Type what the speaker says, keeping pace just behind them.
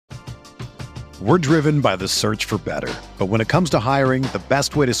We're driven by the search for better. But when it comes to hiring, the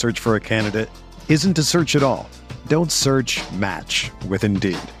best way to search for a candidate isn't to search at all. Don't search, match with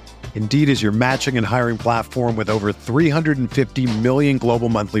Indeed. Indeed is your matching and hiring platform with over 350 million global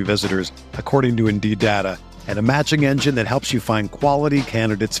monthly visitors, according to Indeed data, and a matching engine that helps you find quality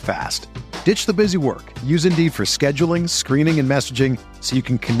candidates fast. Ditch the busy work. Use Indeed for scheduling, screening, and messaging so you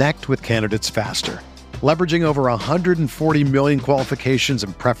can connect with candidates faster. Leveraging over 140 million qualifications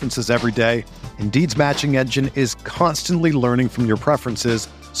and preferences every day, Indeed's matching engine is constantly learning from your preferences,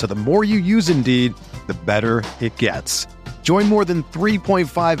 so the more you use Indeed, the better it gets. Join more than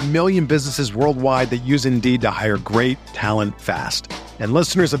 3.5 million businesses worldwide that use Indeed to hire great talent fast. And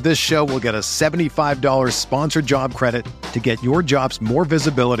listeners of this show will get a $75 sponsored job credit to get your jobs more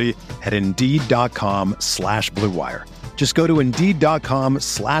visibility at Indeed.com/Blue Wire. Just go to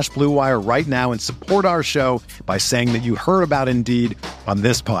Indeed.com/Blue Wire right now and support our show by saying that you heard about Indeed on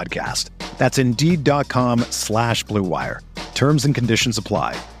this podcast. That's Indeed.com/Blue Wire. Terms and conditions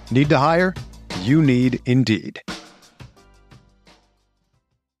apply. Need to hire? You need Indeed.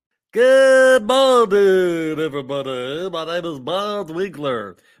 Good morning, everybody. My name is Bart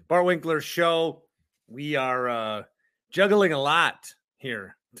Winkler. Bart Winkler Show. We are juggling a lot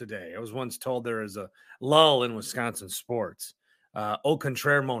here today. I was once told there is a lull in Wisconsin sports. Au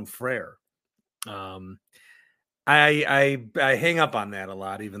contraire, mon frere. I hang up on that a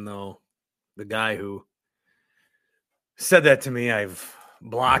lot, even though the guy who said that to me, I've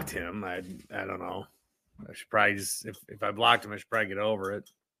blocked him. I don't know. I should probably just, if I blocked him, I should probably get over it.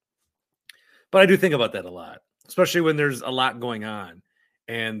 But I do think about that a lot, especially when there's a lot going on,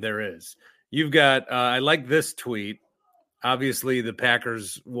 and there is. You've got, I like this tweet. Obviously, the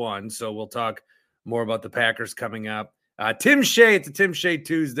Packers won, so we'll talk more about the Packers coming up. Tim Shea, it's a Tim Shea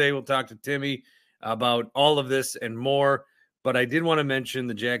Tuesday. We'll talk to Timmy about all of this and more. But I did want to mention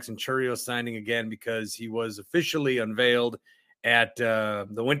the Jackson Chourio signing again because he was officially unveiled at the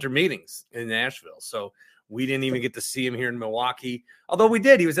winter meetings in Nashville. So we didn't even get to see him here in Milwaukee, although we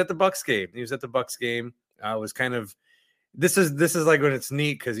did. He was at the Bucks game. It was kind of, this is like when it's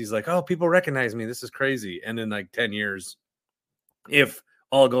neat because he's like, oh, people recognize me. This is crazy. And in like 10 years, if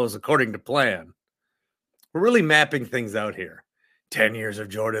all goes according to plan, we're really mapping things out here. 10 years of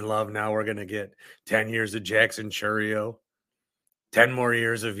Jordan Love. Now we're going to get 10 years of Jackson Chourio, 10 more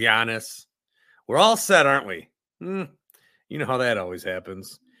years of Giannis. We're all set, aren't we? You know how that always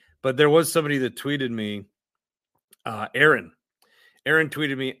happens. But there was somebody that tweeted me, Aaron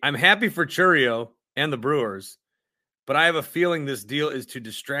tweeted me, I'm happy for Chourio and the Brewers, but I have a feeling this deal is to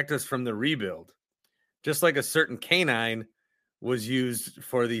distract us from the rebuild. Just like a certain canine was used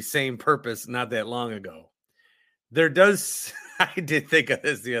for the same purpose not that long ago. There does, I did think of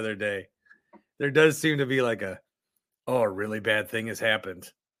this the other day. There does seem to be like a really bad thing has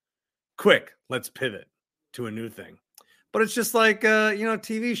happened. Quick, let's pivot to a new thing. But it's just like,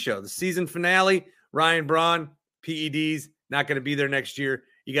 TV show. The season finale, Ryan Braun, PEDs, not going to be there next year.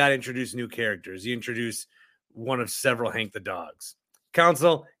 You got to introduce new characters. You introduce one of several Hank the Dogs.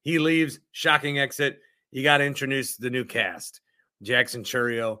 Council, he leaves, shocking exit. You got to introduce the new cast. Jackson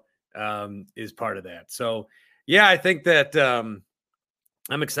Chourio is part of that. So, yeah, I think that I'm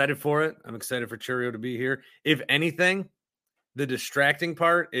excited for it. I'm excited for Chourio to be here. If anything, the distracting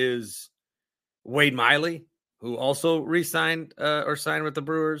part is Wade Miley, who also re-signed or signed with the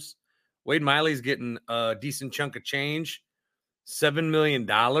Brewers. Wade Miley's getting a decent chunk of change, $7 million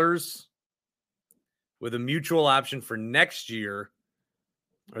with a mutual option for next year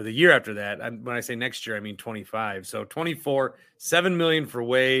or the year after that. When I say next year, I mean 25. So 24, $7 million for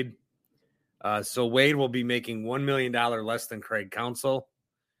Wade. So Wade will be making $1 million less than Craig Counsell.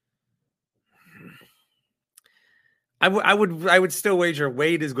 I would still wager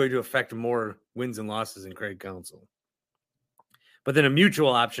Wade is going to affect more wins and losses than Craig Counsell. But then a mutual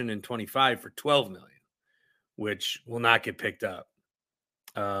option in 25 for $12 million, which will not get picked up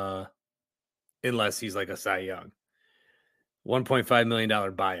unless he's like a Cy Young. $1.5 million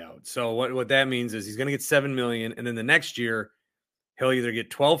buyout. So what that means is he's going to get $7 million, and then the next year he'll either get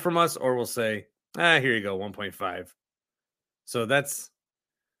 12 from us or we'll say, here you go, 1.5. So that's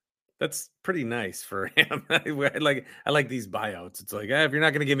pretty nice for him. I like these buyouts. It's like, if you're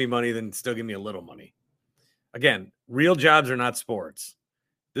not going to give me money, then still give me a little money. Again, real jobs are not sports.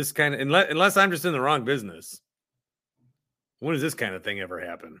 This kind of, unless I'm just in the wrong business. When does this kind of thing ever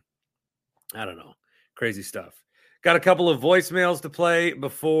happen? I don't know. Crazy stuff. Got a couple of voicemails to play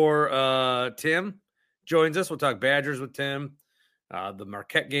before Tim joins us. We'll talk Badgers with Tim. The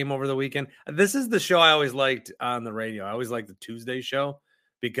Marquette game over the weekend. This is the show I always liked on the radio. I always liked the Tuesday show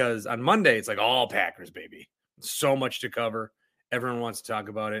because on Monday it's like all Packers, baby. So much to cover. Everyone wants to talk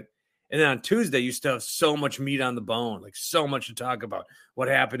about it. And then on Tuesday, you still have so much meat on the bone, like so much to talk about. What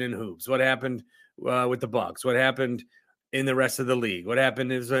happened in hoops? What happened with the Bucks? What happened in the rest of the league? What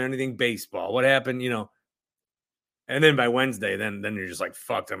happened? Is there anything baseball? What happened? And then by Wednesday, then you're just like,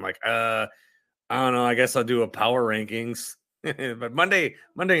 fucked. I'm like, I don't know. I guess I'll do a power rankings. But Monday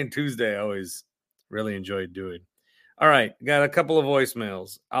and Tuesday, I always really enjoyed doing. All right. Got a couple of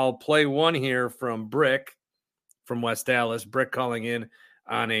voicemails. I'll play one here from Brick from West Dallas. Brick calling in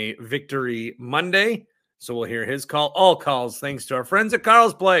on a victory Monday. So we'll hear his call. All calls thanks to our friends at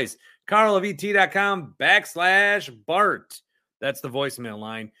Carl's Place. carlofet.com/Bart. That's the voicemail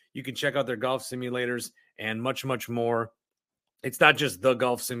line. You can check out their golf simulators and much, much more. It's not just the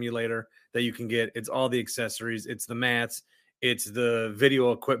golf simulator that you can get. It's all the accessories. It's the mats. It's the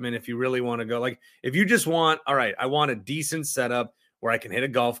video equipment. If you really want to go, like if you just want, all right, I want a decent setup where I can hit a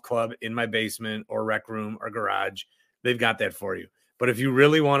golf club in my basement or rec room or garage, they've got that for you. But if you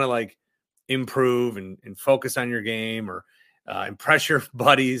really want to like improve and focus on your game or impress your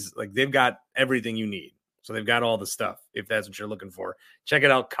buddies, like they've got everything you need. So they've got all the stuff if that's what you're looking for. Check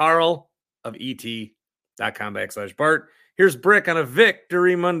it out, carlofet.com/Bart. Here's Brick on a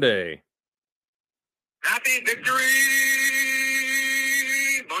Victory Monday. Happy Victory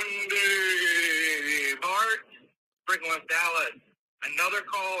Monday, Bart. Brick in West Dallas. Another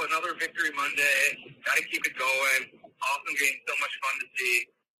call, another Victory Monday. Got to keep it going. Awesome game, so much fun to see.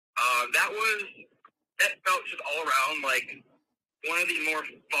 That felt just all around like one of the more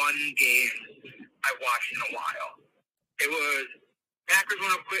fun games I've watched in a while. It was Packers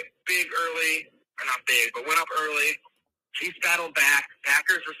went up big early, or not big, but went up early. Chiefs battled back.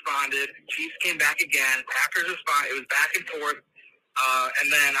 Packers responded. Chiefs came back again. Packers responded. It was back and forth.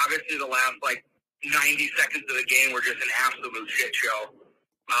 And then obviously the last 90 seconds of the game were just an absolute shit show.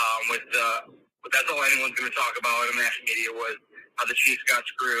 But that's all anyone's going to talk about in the national media was how the Chiefs got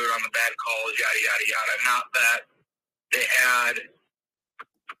screwed on the bad calls, yada, yada, yada. Not that they had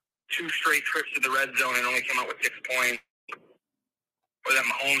 2 straight trips to the red zone and only came out with 6 points, or that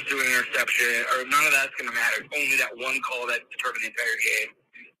Mahomes threw an interception, or none of that's going to matter. Only that one call that determined the entire game.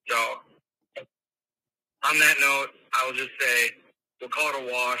 So, on that note, I will just say we'll call it a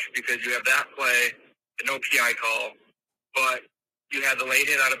wash because you have that play, the no PI call, but you had the late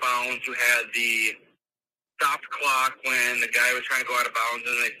hit out of bounds, you had the stopped clock when the guy was trying to go out of bounds,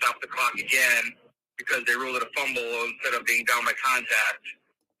 and they stopped the clock again because they ruled it a fumble instead of being down by contact.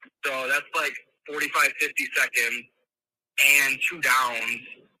 So that's 45, 50 seconds and 2 downs.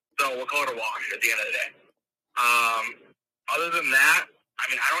 So we'll call it a wash at the end of the day. Other than that, I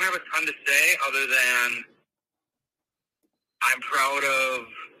mean, I don't have a ton to say other than I'm proud to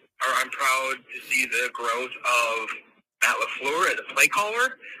see the growth of Matt LaFleur as a play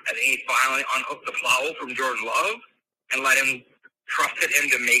caller. I think he finally unhooked the foul from Jordan Love and trusted him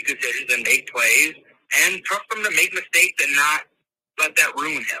to make decisions and make plays and trust him to make mistakes and not let that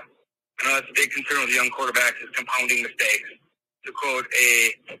ruin him. I know that's a big concern with young quarterbacks is compounding mistakes. To quote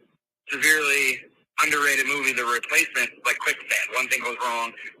a severely underrated movie, The Replacement, like quicksand. One thing goes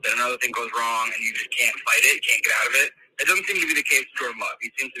wrong, then another thing goes wrong, and you just can't fight it, can't get out of it. It doesn't seem to be the case with Jordan Love.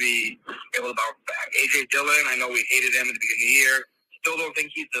 He seems to be able to bounce back. A.J. Dillon, I know we hated him at the beginning of the year. Still don't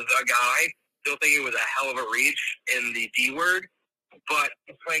think he's the guy. Still think it was a hell of a reach in the D word, but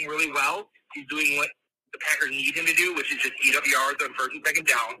he's playing really well. He's doing what the Packers need him to do, which is just eat up yards on first and second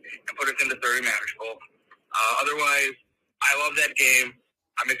down and put us into 30 manageable. Otherwise, I love that game.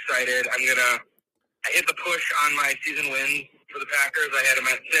 I'm excited. I hit the push on my season wins for the Packers. I had them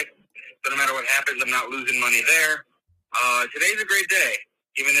at 6. So no matter what happens, I'm not losing money there. Today's a great day,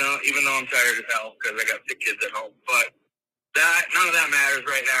 even though I'm tired as hell because I got 6 kids at home. But none of that matters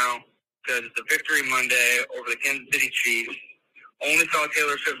right now because it's a Victory Monday over the Kansas City Chiefs. Only saw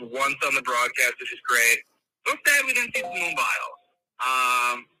Taylor Swift once on the broadcast, which is great. So sad we didn't see Simone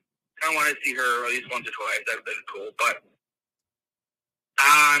Biles. Kind of wanted to see her at least once or twice. That would have been cool. But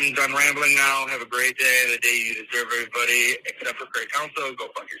I'm done rambling now. Have a great day. The day you deserve, everybody, except for Craig Counsell. Go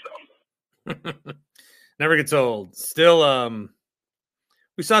fuck yourself. Never gets old. Still,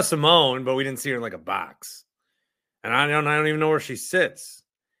 we saw Simone, but we didn't see her in a box. And I don't even know where she sits.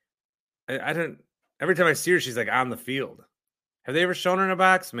 I don't. Every time I see her, she's on the field. Have they ever shown her in a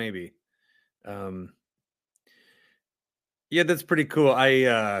box? Maybe. Yeah, that's pretty cool.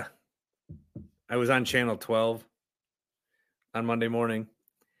 I was on Channel 12 on Monday morning,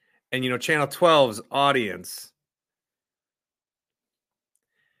 and Channel 12's audience.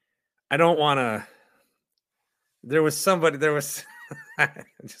 I don't want to. There was there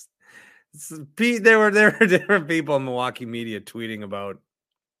were different people in Milwaukee media tweeting about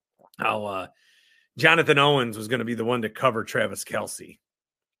how Jonathan Owens was going to be the one to cover Travis Kelce.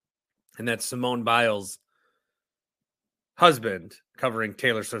 and that's Simone Biles' husband covering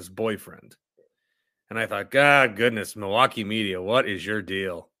Taylor Swift's boyfriend. And I thought, God goodness, Milwaukee media, what is your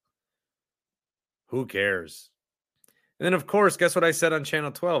deal? Who cares? And then, of course, guess what I said on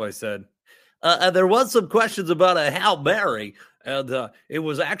Channel 12? I said, there was some questions about a Hail Mary, and it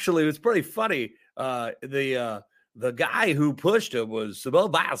was pretty funny. The guy who pushed him was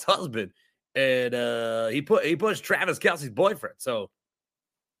Simone Biles' husband, and he pushed Travis Kelce's boyfriend. So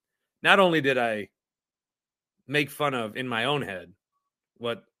not only did I make fun of in my own head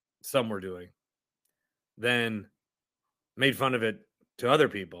what some were doing, then made fun of it to other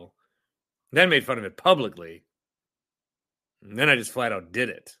people, then made fun of it publicly, and then I just flat out did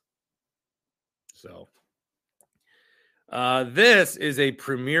it. So this is a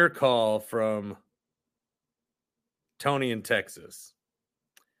premiere call from Tony in Texas.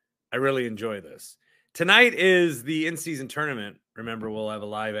 I really enjoy this. Tonight is the in-season tournament. Remember, we'll have a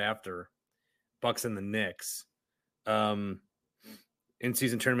live after Bucks and the Knicks.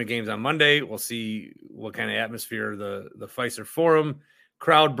 In-season tournament games on Monday. We'll see what kind of atmosphere the Fiserv Forum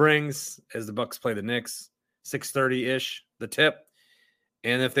crowd brings as the Bucks play the Knicks. 6:30-ish, the tip.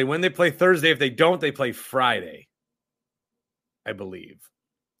 And if they win, they play Thursday. If they don't, they play Friday, I believe.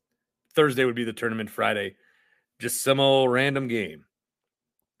 Thursday would be the tournament. Friday, just some old random game.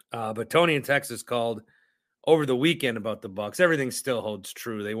 But Tony in Texas called over the weekend about the Bucks. Everything still holds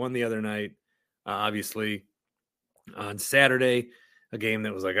true. They won the other night, obviously. On Saturday, a game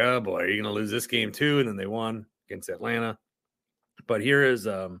that was like, oh boy, are you going to lose this game too? And then they won against Atlanta. But here's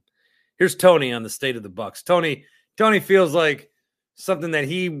Tony on the state of the Bucks. Tony feels like something that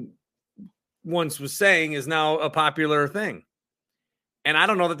he once was saying is now a popular thing. And I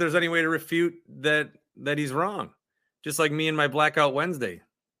don't know that there's any way to refute that he's wrong. Just like me and my Blackout Wednesday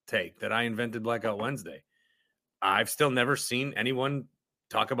take that I invented Blackout Wednesday. I've still never seen anyone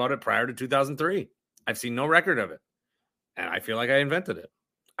talk about it prior to 2003. I've seen no record of it. And I feel like I invented it.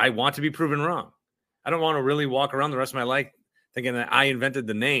 I want to be proven wrong. I don't want to really walk around the rest of my life thinking that I invented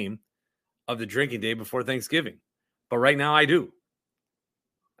the name of the drinking day before Thanksgiving. But right now I do.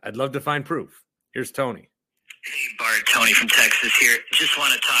 I'd love to find proof. Here's Tony. Hey, Bart, Tony from Texas here. Just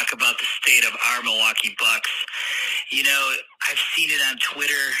want to talk about the state of our Milwaukee Bucks. You know, I've seen it on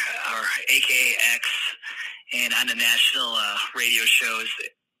Twitter, or AKA X, and on the national radio shows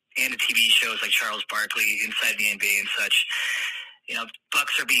and the TV shows like Charles Barkley, Inside the NBA and such. You know,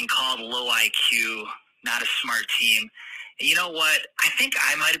 Bucks are being called low IQ, not a smart team. And you know what? I think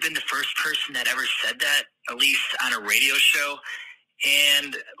I might have been the first person that ever said that, at least on a radio show.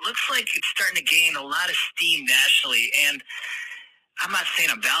 And it looks like it's starting to gain a lot of steam nationally. And I'm not saying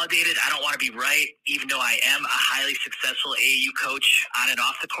I'm validated. I don't want to be right, even though I am a highly successful AAU coach on and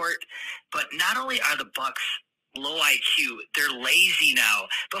off the court. But not only are the Bucks low IQ, they're lazy now.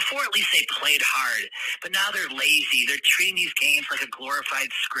 Before, at least they played hard, but now they're lazy. They're treating these games like a glorified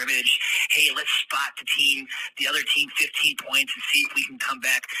scrimmage. Hey, let's spot the other team 15 points and see if we can come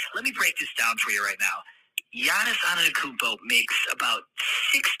back. Let me break this down for you right now. Giannis Antetokounmpo makes about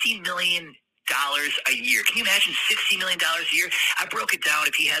 $60 million a year. Can you imagine $60 million a year? I broke it down.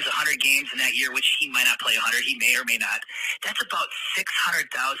 If he has 100 games in that year, which he might not play 100, he may or may not, that's about $600,000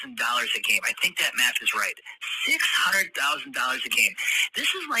 a game. I think that math is right. $600,000 a game.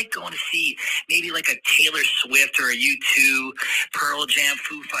 This is like going to see maybe like a Taylor Swift or a U2, Pearl Jam,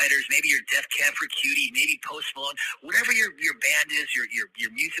 Foo Fighters, maybe your Def Cab for Cutie, maybe Post Malone, whatever your band is,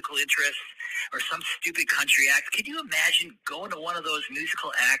 your musical interests, or some stupid country act. Can you imagine going to one of those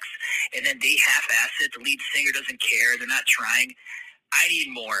musical acts and then they half-ass it? The lead singer doesn't care. They're not trying. I need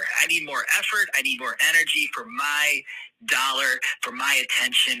more. I need more effort. I need more energy for my dollar, for my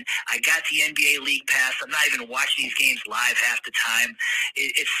attention. I got the NBA League Pass. I'm not even watching these games live half the time.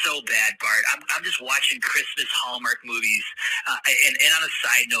 It's so bad, Bart. I'm just watching Christmas Hallmark movies. And on a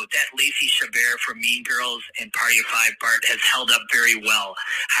side note, that Lacey Chabert from Mean Girls and Party of Five, Bart, has held up very well.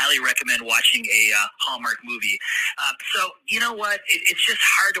 Highly recommend watching a Hallmark movie. So, you know what? It's just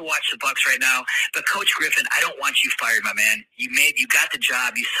hard to watch the Bucks right now. But Coach Griffin, I don't want you fired, my man. You got the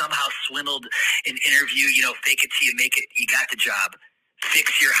job. You somehow swindled an interview. You know, fake it till you make it. You got the job.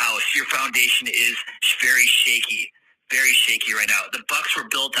 Fix your house. Your foundation is very shaky right now. The Bucks were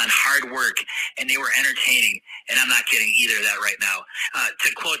built on hard work, and they were entertaining, and I'm not getting either of that right now.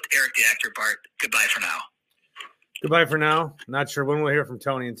 To quote Eric the Actor, Bart, goodbye for now. Goodbye for now. Not sure when we'll hear from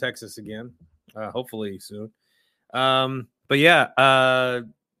Tony in Texas again. Hopefully soon. But yeah,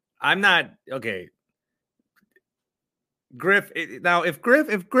 I'm not okay. Griff. Now, if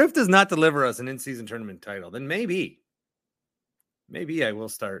Griff does not deliver us an in-season tournament title, then maybe I will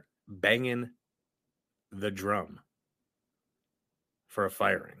start banging the drum for a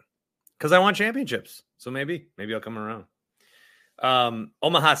firing. because I want championships. So maybe I'll come around.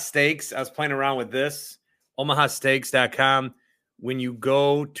 Omaha Steaks. I was playing around with this. OmahaSteaks.com. When you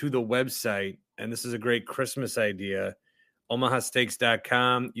go to the website, and this is a great Christmas idea,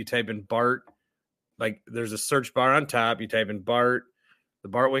 OmahaSteaks.com, you type in Bart. Like there's a search bar on top. You type in Bart. The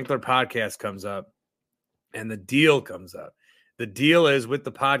Bart Winkler podcast comes up, and the deal comes up. The deal is with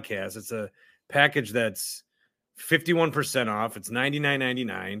the podcast. It's a package that's 51% off. It's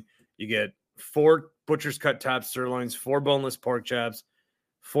 $99.99. You get 4 butcher's cut top sirloins, 4 boneless pork chops,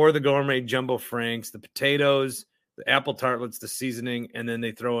 4 of the gourmet jumbo franks, the potatoes, the apple tartlets, the seasoning, and then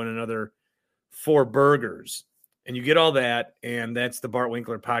they throw in another 4 burgers. And you get all that, and that's the Bart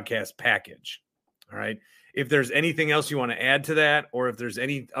Winkler podcast package. All right. If there's anything else you want to add to that, or if there's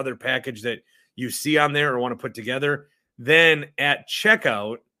any other package that you see on there or want to put together, then at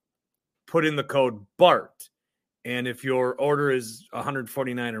checkout, put in the code BART. And if your order is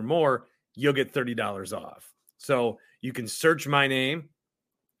 $149 or more, you'll get $30 off. So you can search my name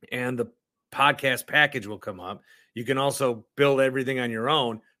and the podcast package will come up. You can also build everything on your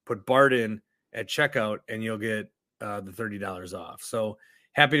own, put BART in at checkout, and you'll get the $30 off. So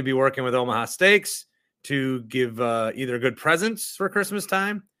happy to be working with Omaha Steaks to give either good presents for Christmas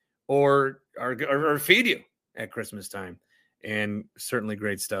time or feed you at Christmas time. And certainly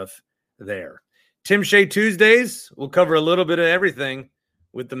great stuff there. Tim Shea Tuesdays. We'll cover a little bit of everything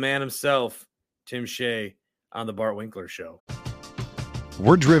with the man himself, Tim Shea, on the Bart Winkler Show.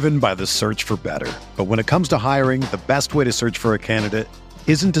 We're driven by the search for better. But when it comes to hiring, the best way to search for a candidate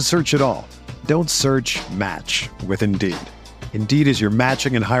isn't to search at all. Don't search, match with Indeed. Indeed is your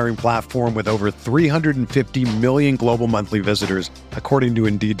matching and hiring platform with over 350 million global monthly visitors, according to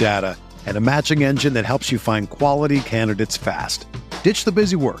Indeed data, and a matching engine that helps you find quality candidates fast. Ditch the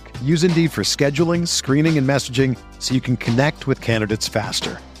busy work. Use Indeed for scheduling, screening, and messaging so you can connect with candidates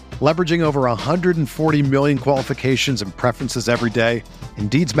faster. Leveraging over 140 million qualifications and preferences every day,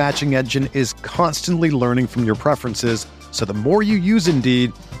 Indeed's matching engine is constantly learning from your preferences, so the more you use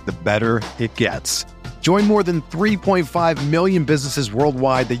Indeed, the better it gets. Join more than 3.5 million businesses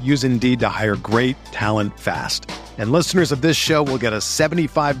worldwide that use Indeed to hire great talent fast. And listeners of this show will get a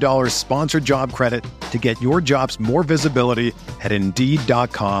 $75 sponsored job credit to get your jobs more visibility at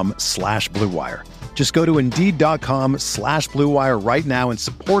Indeed.com/Blue Wire. Just go to Indeed.com/Blue Wire right now and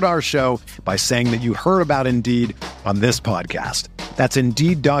support our show by saying that you heard about Indeed on this podcast. That's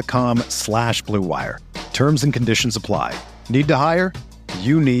Indeed.com/Blue Wire. Terms and conditions apply. Need to hire?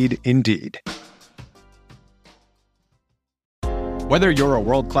 You need Indeed. Whether you're a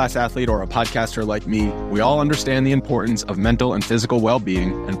world-class athlete or a podcaster like me, we all understand the importance of mental and physical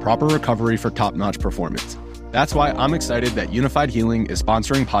well-being and proper recovery for top-notch performance. That's why I'm excited that Unified Healing is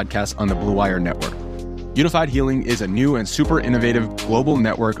sponsoring podcasts on the Blue Wire Network. Unified Healing is a new and super innovative global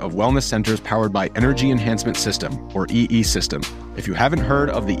network of wellness centers powered by Energy Enhancement System, or EE System. If you haven't heard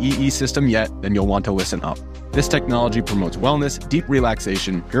of the EE System yet, then you'll want to listen up. This technology promotes wellness, deep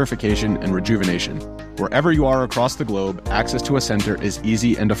relaxation, purification, and rejuvenation. Wherever you are across the globe, access to a center is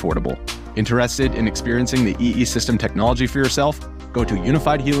easy and affordable. Interested in experiencing the EE System technology for yourself? Go to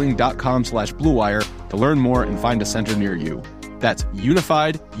unifiedhealing.com/Blue Wire to learn more and find a center near you. That's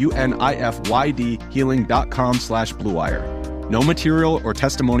unified, UNIFYD, healing.com/Blue Wire. No material or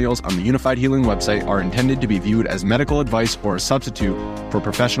testimonials on the Unified Healing website are intended to be viewed as medical advice or a substitute for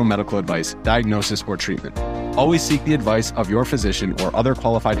professional medical advice, diagnosis, or treatment. Always seek the advice of your physician or other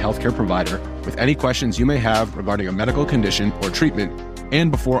qualified healthcare provider with any questions you may have regarding a medical condition or treatment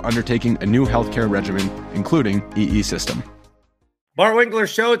and before undertaking a new healthcare regimen, including EE System. Bart Winkler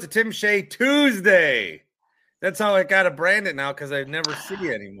Show. It's a Tim Shea Tuesday. That's how I got to brand it now because I never see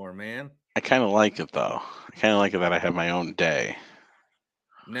it anymore, man. I kind of like it, though. I kind of like it that I have my own day.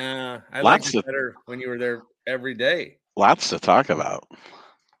 Nah, I liked it better when you were there every day. Lots to talk about.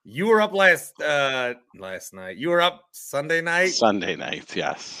 You were up last night. You were up Sunday night? Sunday night,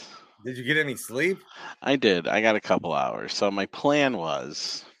 yes. Did you get any sleep? I did. I got a couple hours. So my plan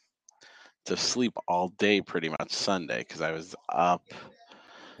was to sleep all day pretty much Sunday because I was up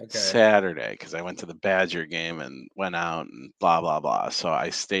Saturday because I went to the Badger game and went out and blah, blah, blah. So I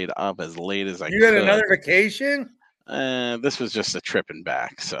stayed up as late as I could. You had another vacation? This was just a trip and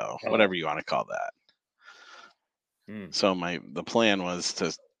back. So whatever you want to call that. So the plan was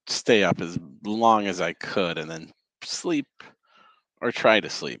to stay up as long as I could and then sleep or try to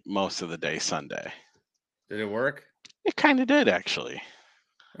sleep most of the day Sunday. Did it work? It kind of did, actually.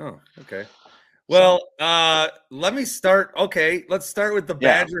 Oh, okay. Well, let me start. Okay, let's start with the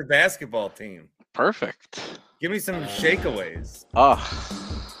Badger basketball team. Perfect. Give me some shakeaways.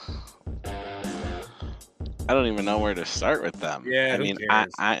 I don't even know where to start with them. Yeah, I who mean,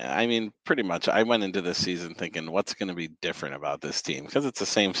 cares? I mean, pretty much. I went into this season thinking, what's going to be different about this team? Because it's the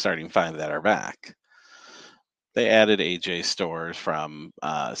same starting five that are back. They added AJ Stores from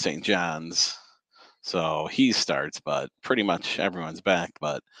St. John's, so he starts. But pretty much everyone's back.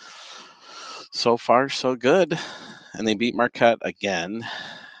 But so far, so good. And they beat Marquette again.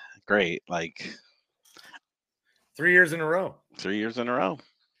 Great, like 3 years in a row. 3 years in a row.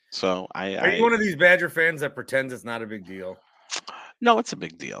 So Are you one of these Badger fans that pretends it's not a big deal? No, it's a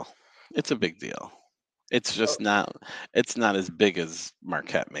big deal. It's a big deal. It's just not. It's not as big as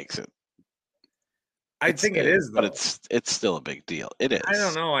Marquette makes it. I think it is, though. But it's still a big deal. It is. I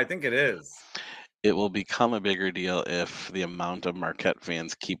don't know. I think it is. It will become a bigger deal if the amount of Marquette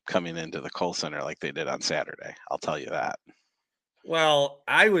fans keep coming into the Kohl Center like they did on Saturday. I'll tell you that. Well,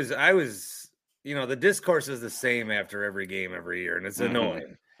 I was, the discourse is the same after every game every year, and it's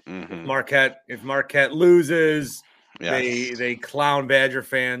annoying. If Marquette loses, they clown Badger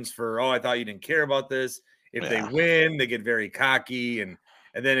fans for, I thought you didn't care about this. If they win, they get very cocky, and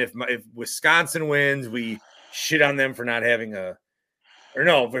then if Wisconsin wins, we shit on them for not having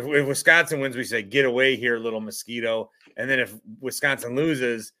if Wisconsin wins, we say, get away here, little mosquito. And then if Wisconsin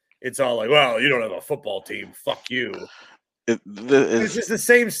loses, it's all like, well, you don't have a football team. Fuck you. It's just the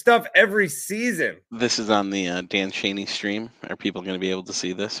same stuff every season. This is on the Dan Chaney stream. Are people going to be able to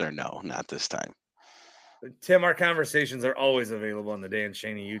see this or no? Not this time. Tim, our conversations are always available on the Dan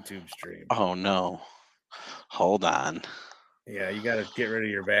Chaney YouTube stream. Oh, no. Hold on. Yeah, you got to get rid of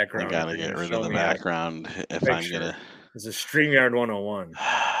your background. I got to get rid of the background if I'm going to. It's a StreamYard 101.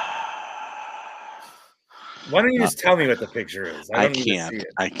 Why don't you just tell me what the picture is? I can't.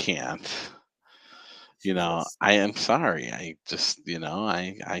 I am sorry. I just,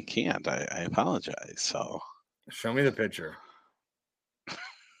 I can't. I apologize. So show me the picture.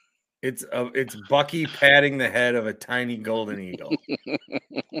 It's Bucky patting the head of a tiny golden eagle.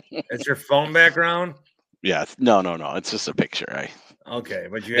 It's your phone background? Yeah. No. It's just a picture. Okay,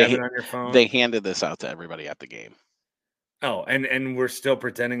 but you have it on your phone? They handed this out to everybody at the game. Oh, and we're still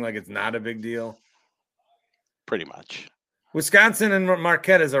pretending like it's not a big deal? Pretty much. Wisconsin and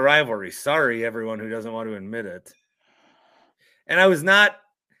Marquette is a rivalry. Sorry, everyone who doesn't want to admit it. And I was not.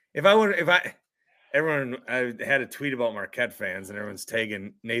 I had a tweet about Marquette fans, and everyone's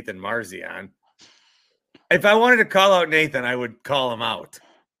tagging Nathan Marzion. If I wanted to call out Nathan, I would call him out.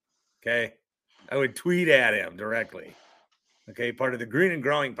 Okay, I would tweet at him directly. Okay, part of the Green and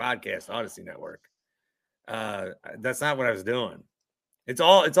Growing Podcast Odyssey Network. That's not what I was doing. It's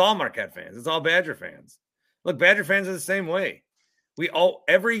all Marquette fans. It's all Badger fans. Look, Badger fans are the same way.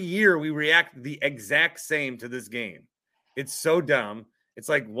 Every year we react the exact same to this game. It's so dumb. It's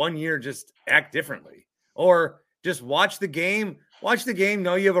like 1 year, just act differently, or just watch the game,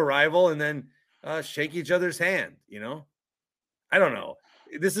 know you have a rival, and then shake each other's hand. I don't know.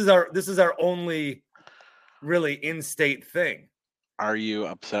 This is our only really in-state thing. Are you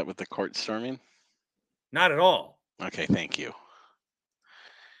upset with the court storming? Not at all. Okay, thank you.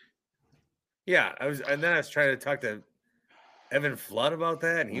 Yeah, I was trying to talk to Evan Flood about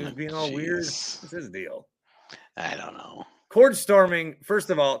that, and he was being all weird. What's his deal? I don't know. Court storming, first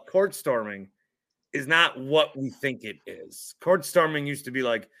of all, court storming is not what we think it is. Court storming used to be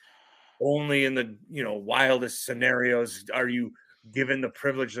like only in the wildest scenarios are you given the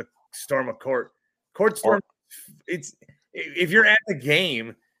privilege to storm a court. Court storm, it's if you're at the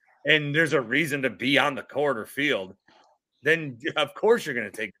game and there's a reason to be on the court or field, then of course you're going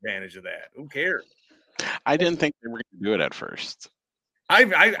to take advantage of that. Who cares? I didn't think they were going to do it at first.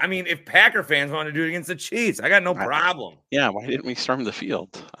 I mean, if Packer fans want to do it against the Chiefs, I got no problem. Yeah, why didn't we storm the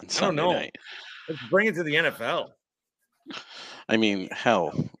field on Sunday night? Let's bring it to the NFL. I mean,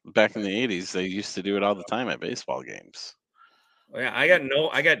 hell, back in the 80s, they used to do it all the time at baseball games. Yeah,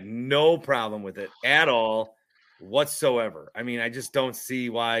 I got no problem with it at all whatsoever. I mean, I just don't see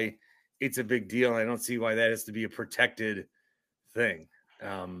why it's a big deal. And I don't see why that has to be a protected thing.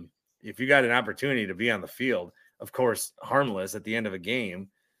 If you got an opportunity to be on the field, of course, harmless at the end of a game,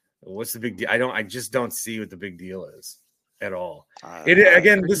 what's the big deal? I just don't see what the big deal is at all.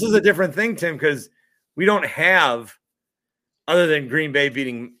 Again, this is a different thing, Tim, because we don't have, other than Green Bay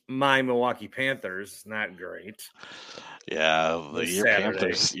beating my Milwaukee Panthers, not great. Yeah,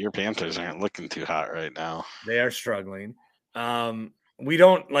 your Panthers aren't looking too hot right now. They are struggling. We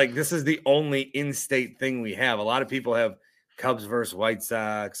don't this is the only in-state thing we have. A lot of people have Cubs versus White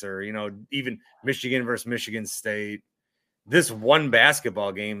Sox, or even Michigan versus Michigan State. This one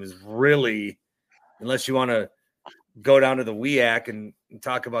basketball game is really, unless you want to go down to the WEAC and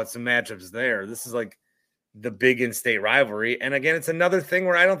talk about some matchups there, this is like the big in-state rivalry. And again, it's another thing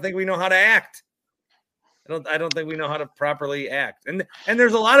where I don't think we know how to act. I don't think we know how to properly act. And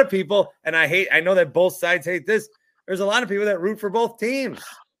there's a lot of people, and I know that both sides hate this. There's a lot of people that root for both teams.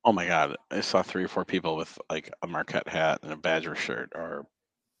 Oh my God. I saw 3 or 4 people with like a Marquette hat and a Badger shirt, or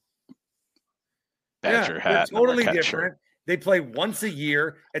Badger hat and totally a Marquette different. shirt. They play once a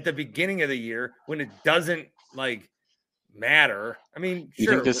year at the beginning of the year when it doesn't like matter. I mean,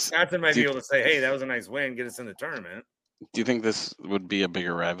 sure, Wisconsin might be able to say, hey, that was a nice win, get us in the tournament. Do you think this would be a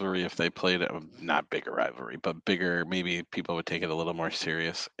bigger rivalry if they played it? Not bigger rivalry, but bigger. Maybe people would take it a little more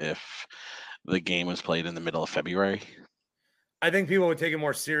serious if the game was played in the middle of February. I think people would take it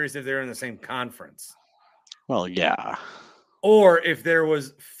more serious if they're in the same conference. Well, yeah. Or if there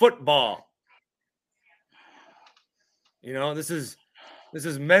was football. You know, this is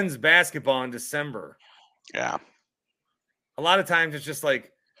men's basketball in December. Yeah. A lot of times it's just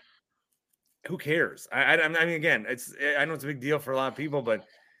like, who cares? I mean, again, I know it's a big deal for a lot of people, but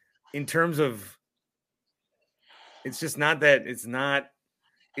in terms of, it's just not that. It's not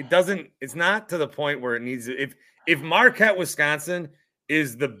to the point where it needs to. If Marquette, Wisconsin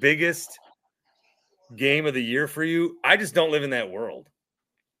is the biggest game of the year for you, I just don't live in that world.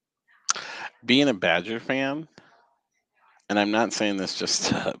 Being a Badger fan, and I'm not saying this just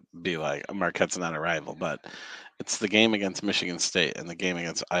to be like, Marquette's not a rival, but it's the game against Michigan State and the game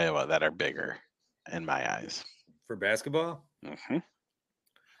against Iowa that are bigger in my eyes. For basketball? Mm-hmm.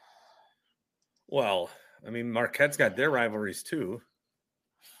 Well, I mean, Marquette's got their rivalries too.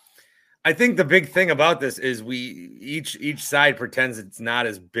 I think the big thing about this is each side pretends it's not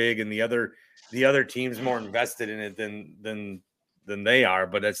as big, and the other team's more invested in it than they are,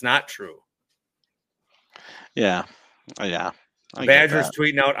 but it's not true. Yeah. Yeah. Badgers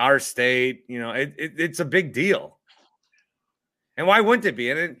tweeting out our state, you know, it's a big deal. And why wouldn't it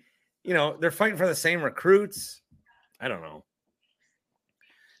be? And they're fighting for the same recruits. I don't know.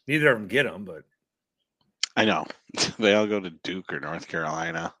 Neither of them get them, but I know. They all go to Duke or North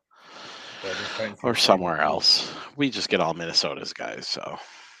Carolina or somewhere else. We just get all Minnesota's guys. So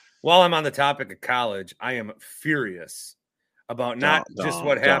while I'm on the topic of college, I am furious about not just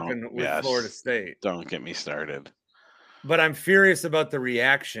what happened with Florida State. Don't get me started. But I'm furious about the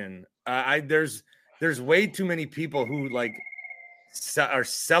reaction. There's way too many people who are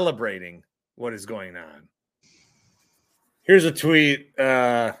celebrating what is going on. Here's a tweet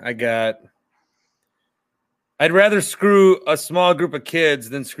I got. I'd rather screw a small group of kids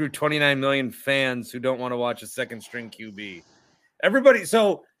than screw 29 million fans who don't want to watch a second string QB. Everybody.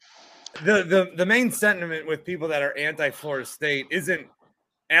 So the main sentiment with people that are anti-Florida State isn't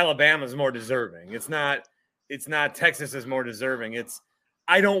Alabama's more deserving. It's not Texas is more deserving. It's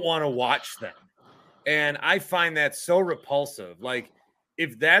I don't want to watch them. And I find that so repulsive. Like,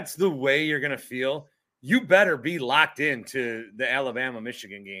 if that's the way you're going to feel, you better be locked into the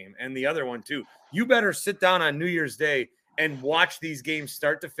Alabama-Michigan game and the other one too. You better sit down on New Year's Day and watch these games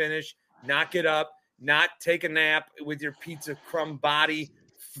start to finish, not get up, not take a nap with your pizza crumb body,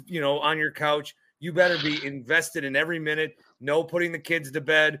 on your couch. You better be invested in every minute. No putting the kids to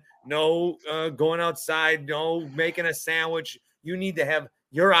bed. No going outside. No making a sandwich. You need to have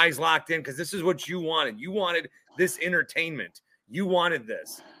your eyes locked in because this is what you wanted. You wanted this entertainment. You wanted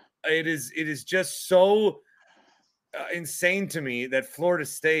this. It is just so insane to me that Florida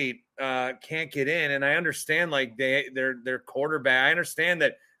State can't get in. And I understand their quarterback. I understand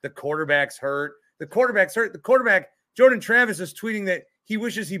that the quarterback's hurt. The quarterback, Jordan Travis, is tweeting that he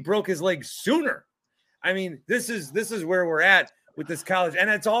wishes he broke his leg sooner. I mean, this is where we're at with this college, and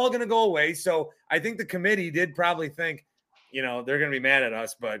it's all going to go away. So I think the committee did probably think, they're going to be mad at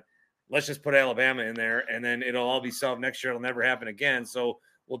us, but let's just put Alabama in there, and then it'll all be solved next year. It'll never happen again. So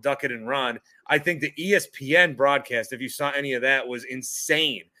we'll duck it and run. I think the ESPN broadcast, if you saw any of that, was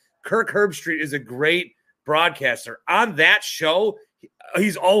insane. Kirk Herbstreit is a great broadcaster. On that show,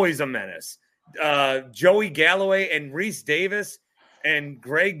 he's always a menace. Joey Galloway and Reese Davis and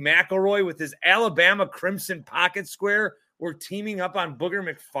Greg McElroy with his Alabama Crimson Pocket Square were teaming up on Booger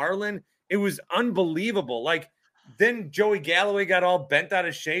McFarland. It was unbelievable. Then Joey Galloway got all bent out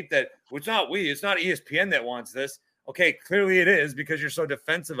of shape it's not ESPN that wants this. Okay, clearly it is because you're so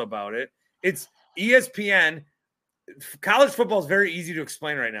defensive about it. It's ESPN. College football is very easy to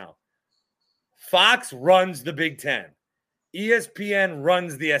explain right now. Fox runs the Big Ten. ESPN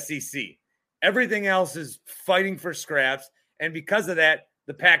runs the SEC. Everything else is fighting for scraps. And because of that,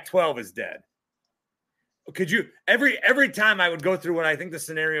 the Pac-12 is dead. Could you every time I would go through what I think the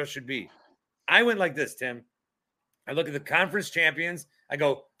scenario should be, I went like this, Tim. I look at the conference champions. I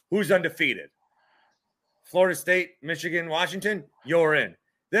go, who's undefeated? Florida State, Michigan, Washington, you're in.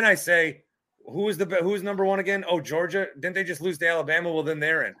 Then I say, who's number one again? Oh, Georgia. Didn't they just lose to Alabama? Well, then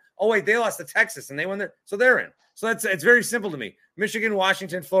they're in. Oh, wait, they lost to Texas and they won there. So they're in. So it's very simple to me. Michigan,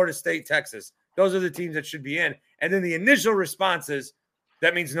 Washington, Florida State, Texas. Those are the teams that should be in. And then the initial response is,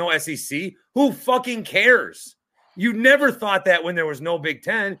 that means no SEC? Who fucking cares? You never thought that when there was no Big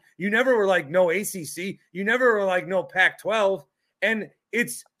Ten. You never were like, no ACC. You never were like, no Pac-12. And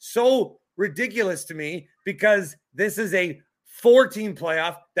it's so ridiculous to me because this is a 4-team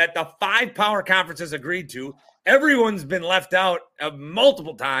playoff that the 5 power conferences agreed to. Everyone's been left out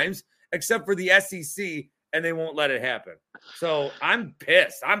multiple times except for the SEC, and they won't let it happen. So I'm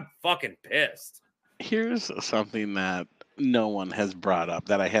pissed. I'm fucking pissed. Here's something that no one has brought up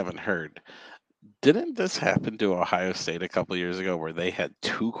that I haven't heard. Didn't this happen to Ohio State a couple years ago where they had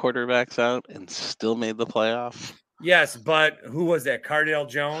 2 quarterbacks out and still made the playoff? Yes, but who was that? Cardale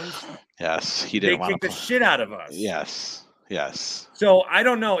Jones? Yes, he didn't want to kick the shit out of us. Yes. So I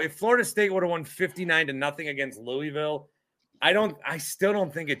don't know if Florida State would have won 59-0 against Louisville. I still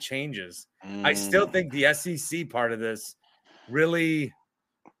don't think it changes. I still think the SEC part of this really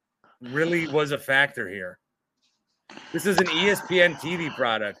was a factor here. This is an ESPN TV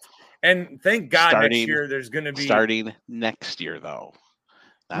product. And thank God next year there's going to be starting next year though.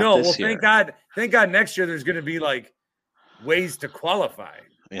 Thank God next year there's going to be like ways to qualify.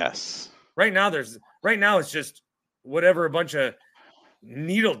 Yes. Right now it's just whatever a bunch of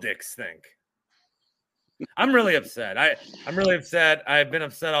needle dicks think. I'm really upset. I'm really upset. I've been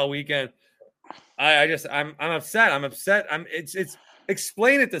upset all weekend. I'm upset. It's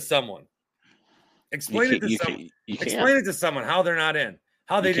explain it to someone. Explain it to someone how they're not in.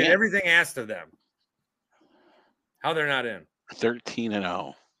 How they did everything asked of them. How they're not in.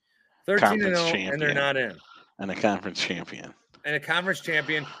 13-0. 13-0, and they're not in. And a conference champion.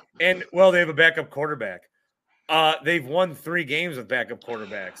 And well, they have a backup quarterback. They've won 3 games with backup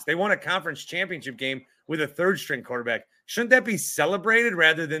quarterbacks. They won a conference championship game with a 3rd-string quarterback. Shouldn't that be celebrated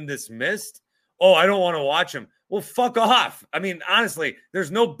rather than dismissed? Oh, I don't want to watch him. Well, fuck off. I mean, honestly,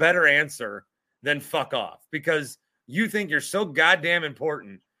 there's no better answer than fuck off because you think you're so goddamn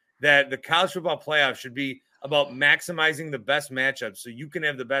important that the college football playoff should be about maximizing the best matchups so you can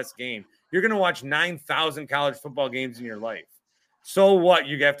have the best game. You're going to watch 9,000 college football games in your life. So what?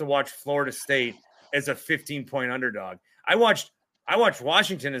 You have to watch Florida State as a 15-point underdog. I watched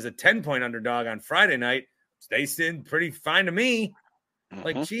Washington as a 10-point underdog on Friday night. They seemed pretty fine to me.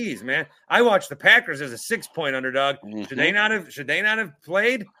 Like, geez, man. I watched the Packers as a 6-point underdog. Should they not have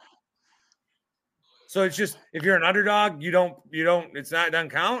played? So it's just if you're an underdog, you don't. It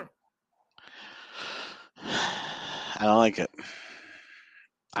doesn't count. I don't like it.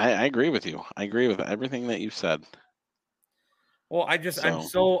 I agree with you. I agree with everything that you said. Well, I'm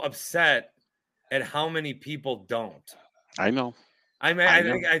so upset at how many people don't. I know.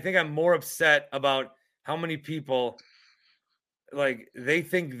 I think I'm more upset about how many people they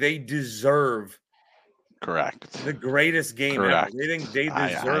think they deserve the greatest game ever. They think they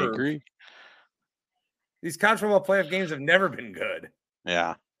deserve. I agree. These college football playoff games have never been good.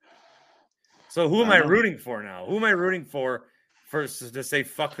 Yeah. So who am I rooting for now? Who am I rooting for to say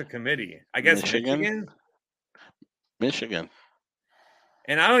fuck the committee? I guess Michigan.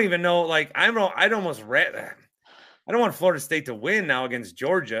 And I don't even know. I don't want Florida State to win now against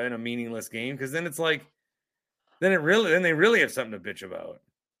Georgia in a meaningless game because then it's like, then they really have something to bitch about.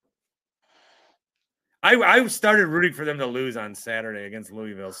 I started rooting for them to lose on Saturday against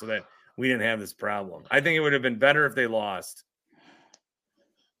Louisville so that we didn't have this problem. I think it would have been better if they lost.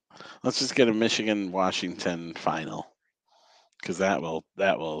 Let's just get a Michigan-Washington final because that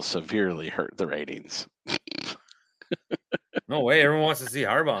will severely hurt the ratings. No way. Everyone wants to see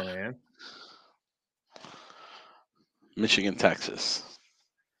Harbaugh, man. Michigan, Texas.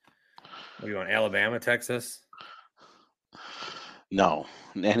 What do you want, Alabama, Texas? No,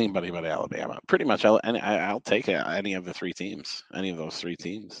 anybody but Alabama. Pretty much, I'll take any of the 3 teams, any of those 3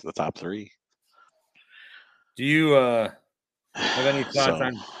 teams, the top 3. Do you have any thoughts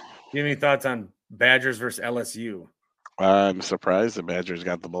on? Do you have any thoughts on Badgers versus LSU? I'm surprised the Badgers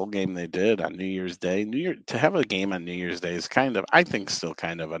got the bowl game they did on New Year's Day. To have a game on New Year's Day is I think, still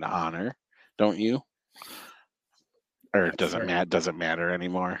kind of an honor, don't you? Or does it matter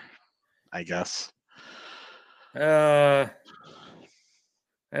anymore? I guess. I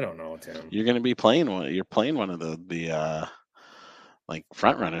don't know, Tim. You're going to be playing one. You're playing one of the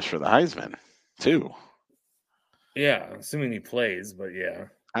front runners for the Heisman too. Yeah, assuming he plays, but yeah,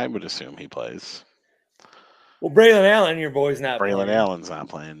 I would assume he plays. Well, Braylon Allen, your boy's not. Braylon Allen's not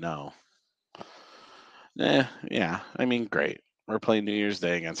playing. No. Yeah. I mean, great. We're playing New Year's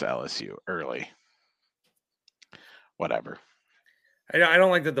Day against LSU early. Whatever. I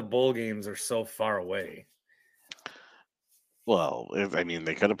don't like that the bowl games are so far away. Well, I mean,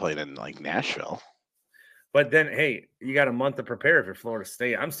 they could have played in like Nashville. But then, hey, you got a month to prepare if you're Florida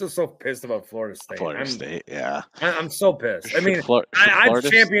State. I'm still so pissed about Florida State. Florida State, yeah. I'm so pissed. I mean, should I've Florida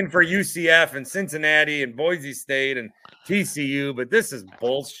championed for UCF and Cincinnati and Boise State and TCU, but this is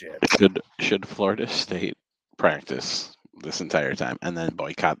bullshit. Should Florida State practice this entire time and then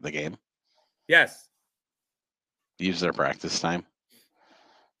boycott the game? Yes. Use their practice time?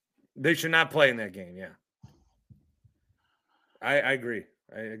 They should not play in that game, yeah. I agree.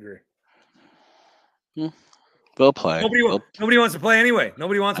 They'll play. Nobody wants to play anyway.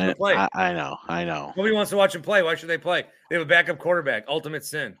 Nobody wants them to play. I know. Nobody wants to watch them play. Why should they play? They have a backup quarterback. Ultimate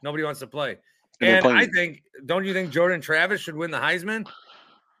sin. Nobody wants to play. And I think, don't you think Jordan Travis should win the Heisman?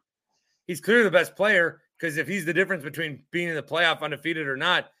 He's clearly the best player because if he's the difference between being in the playoff undefeated or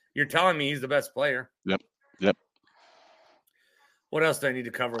not, you're telling me he's the best player. Yep. What else do I need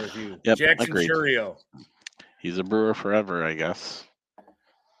to cover with you? Yep, Jackson agreed. Churio. He's a Brewer forever, I guess.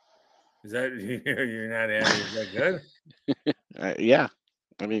 Is that you're not happy? Is that good? Yeah,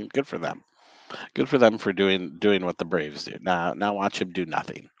 I mean, good for them. Good for them for doing what the Braves do. Now watch him do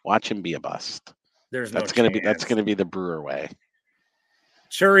nothing. Watch him be a bust. That's gonna be the Brewer way.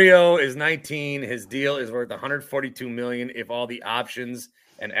 Churio is 19. His deal is worth $142 million if all the options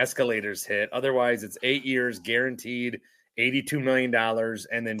and escalators hit. Otherwise, it's 8 years guaranteed. $82 million,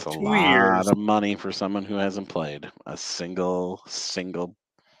 and then it's 2 years. A lot of money for someone who hasn't played a single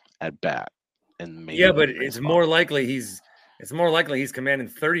at bat. And yeah, but it's more likely he's commanding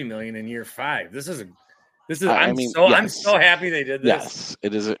 $30 million in year 5. I'm so happy they did this.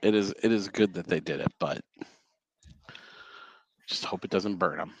 Yes, it is good that they did it, but just hope it doesn't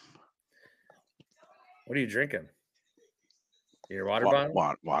burn them. What are you drinking? Your water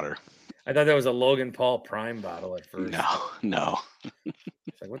bottle? Water. I thought that was a Logan Paul Prime bottle at first. No.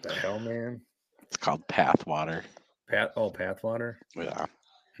 It's like, what the hell, man? It's called Path Water. Path Water? Yeah.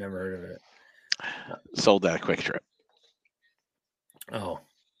 Never heard of it. Sold at a Quick Trip. Oh.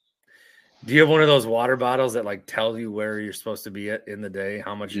 Do you have one of those water bottles that like tells you where you're supposed to be at in the day?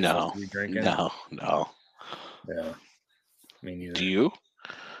 How much you're supposed to be drinking? No. Yeah. Me neither. Do you?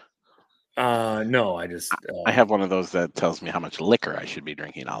 No, I just I have one of those that tells me how much liquor I should be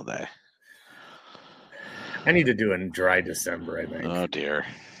drinking all day. I need to do a dry December, I think. Oh dear.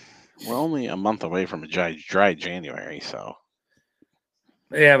 We're only a month away from a dry January, so.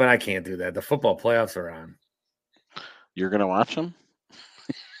 Yeah, but I can't do that. The football playoffs are on. You're gonna watch them?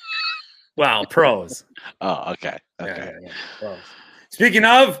 Well, pros. Oh, okay. Yeah. Pros. Speaking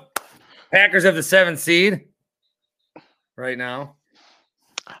of, Packers have the 7th seed right now.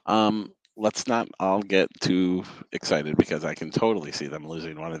 Let's not all get too excited because I can totally see them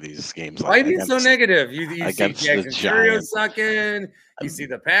losing one of these games. Why are you so negative? You see Jackson Churio sucking. You see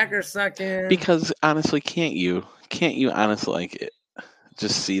the Packers sucking. Because honestly, can't you honestly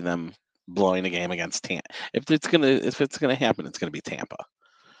just see them blowing a game against Tampa? If it's gonna happen, it's gonna be Tampa.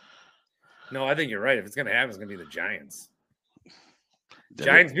 No, I think you're right. If it's gonna happen, it's gonna be the Giants.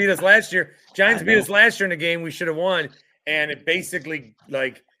 Giants beat us last year. Beat us last year in a game we should have won, and it basically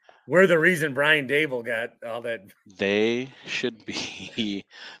we're the reason Brian Dable got all that. They should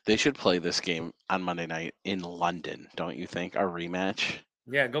play this game on Monday night in London, don't you think? Our rematch.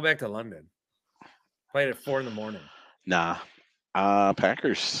 Yeah, go back to London. Play it at 4 a.m. Nah.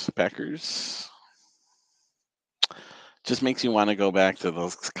 Packers just makes you want to go back to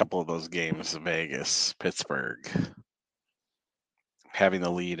those couple of those games, Vegas, Pittsburgh, having the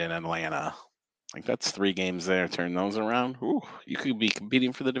lead in Atlanta. That's 3 games there. Turn those around. Ooh, you could be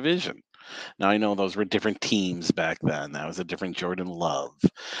competing for the division. Now, I know those were different teams back then. That was a different Jordan Love.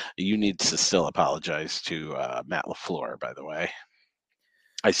 You need to still apologize to Matt LaFleur, by the way.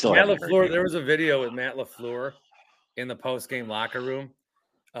 I still Matt LaFleur. There was a video with Matt LaFleur in the post-game locker room,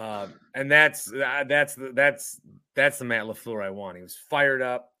 and that's the Matt LaFleur I want. He was fired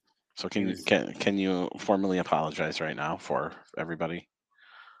up. So can you formally apologize right now for everybody?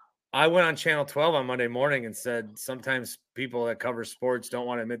 I went on Channel 12 on Monday morning and said sometimes people that cover sports don't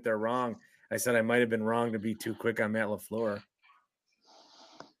want to admit they're wrong. I said I might have been wrong to be too quick on Matt LaFleur.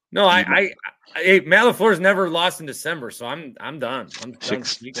 No, Matt LaFleur's never lost in December, so I'm done. I'm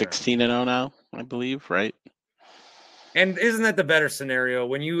 16-0 now, I believe, right? And isn't that the better scenario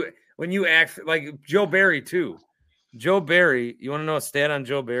when you act like Joe Barry too? Joe Barry, you want to know a stat on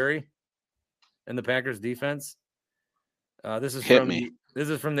Joe Barry and the Packers defense? This is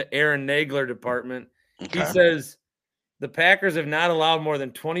from the Aaron Nagler department. Okay. He says the Packers have not allowed more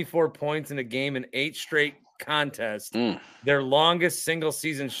than 24 points in a game in 8 straight contests. Their longest single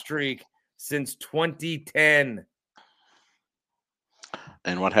season streak since 2010.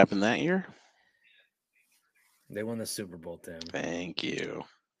 And what happened that year? They won the Super Bowl, Tim. Thank you.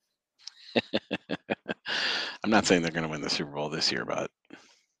 I'm not saying they're going to win the Super Bowl this year, but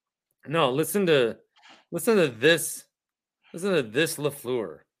no. Listen to this. Listen to this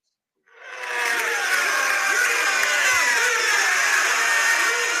LaFleur.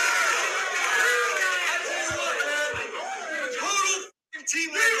 Team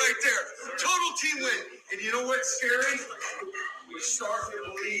win right there. Total team win. And you know what's scary? We start to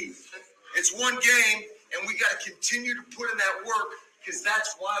believe. It's one game, and we got to continue to put in that work because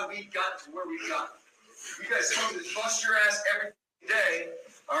that's why we got to where we got. You guys come to bust your ass every day.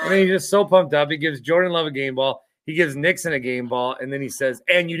 All right. I mean, he's just so pumped up. He gives Jordan Love a game ball. He gives Nixon a game ball, and then he says,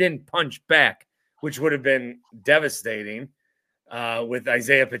 and you didn't punch back, which would have been devastating with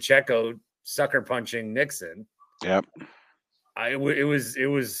Isaiah Pacheco sucker punching Nixon. Yep. It was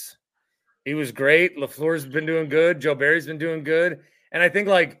great. LaFleur's been doing good. Joe Barry's been doing good. And I think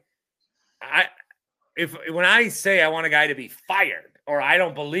when I say I want a guy to be fired or I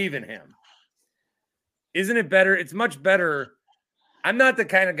don't believe in him, isn't it better? It's much better. I'm not the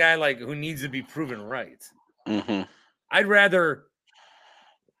kind of guy who needs to be proven right. Mm-hmm. I'd rather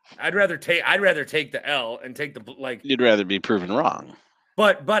take the L and take the You'd rather be proven wrong.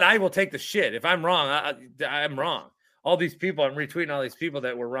 But I will take the shit. If I'm wrong, I'm wrong. All these people, I'm retweeting all these people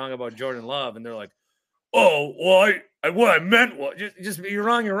that were wrong about Jordan Love, and they're like, "Oh, well, what I meant was just you're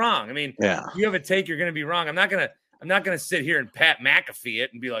wrong. You're wrong." I mean, yeah. You have a take, you're going to be wrong. I'm not gonna sit here and Pat McAfee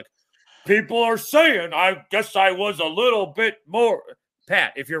it and be like, "People are saying I guess I was a little bit more."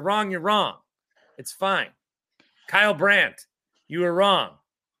 Pat, if you're wrong, you're wrong. It's fine. Kyle Brandt, you were wrong.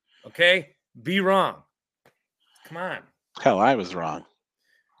 Okay, be wrong. Come on. Hell, I was wrong.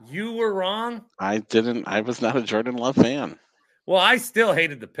 You were wrong? I was not a Jordan Love fan. Well, I still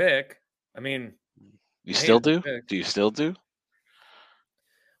hated the pick. I mean, you still do? Do you still do?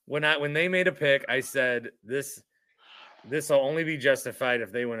 When they made a pick, I said this will only be justified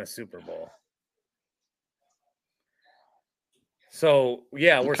if they win a Super Bowl. So,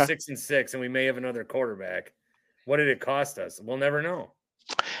 yeah, we're 6-6 and we may have another quarterback. What did it cost us? We'll never know.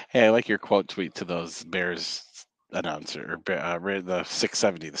 Hey, I like your quote tweet to those Bears announcer, the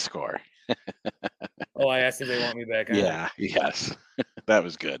 670 the score. Oh, I asked if they want me back on. Yeah, yes. That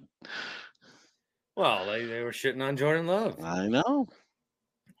was good. Well, they were shitting on Jordan Love. I know.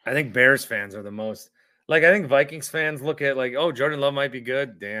 I think Bears fans are the most. I think Vikings fans look at oh, Jordan Love might be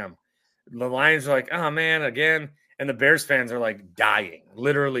good. Damn. The Lions are like, oh, man, again. And the Bears fans are dying,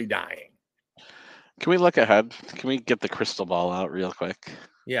 literally dying. Can we look ahead? Can we get the crystal ball out real quick?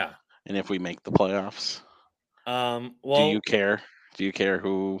 Yeah. And if we make the playoffs? Well, do you care? Do you care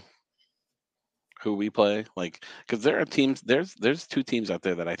who we play? Because there are teams. There's two teams out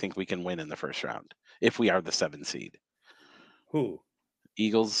there that I think we can win in the first round if we are the 7 seed. Who?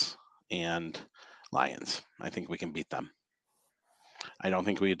 Eagles and Lions. I think we can beat them. I don't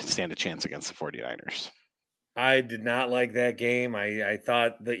think we'd stand a chance against the 49ers. I did not like that game. I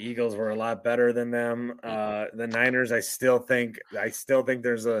thought the Eagles were a lot better than them. The Niners, I still think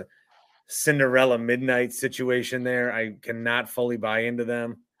there's a Cinderella midnight situation there. I cannot fully buy into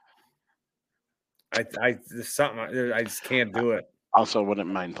them. I just can't do it. Also, wouldn't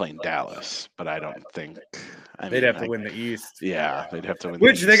mind playing Dallas, but I don't think they'd have to win the East. Yeah, they'd have to win.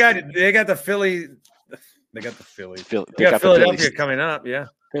 Which they got the Philly. They got the Philly. They got Philadelphia coming up. Yeah,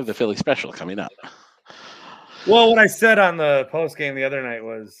 they have the Philly special coming up. Well, what I said on the post game the other night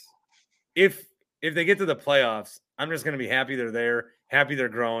was, if they get to the playoffs, I'm just going to be happy they're there, happy they're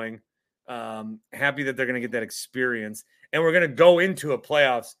growing, happy that they're going to get that experience, and we're going to go into a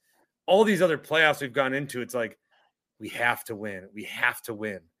playoffs. All these other playoffs we've gone into, it's we have to win. We have to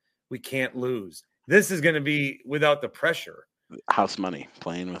win. We can't lose. This is going to be without the pressure. House money,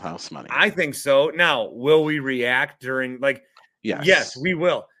 playing with house money. I think so. Now, will we react during Yes. Yes, we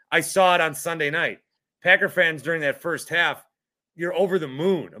will. I saw it on Sunday night. Packer fans during that first half, you're over the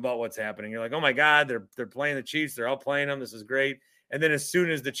moon about what's happening. You're like, oh my God, they're playing the Chiefs. They're out playing them. This is great. And then as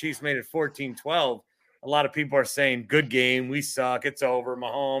soon as the Chiefs made it 14-12, a lot of people are saying, good game. We suck. It's over.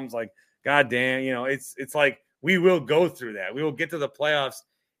 Mahomes, God damn, it's we will go through that. We will get to the playoffs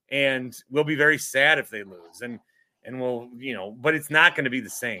and we'll be very sad if they lose. And we'll, but it's not going to be the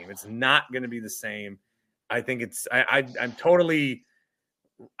same. It's not going to be the same. I think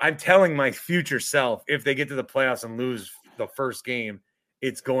I'm telling my future self, if they get to the playoffs and lose the first game,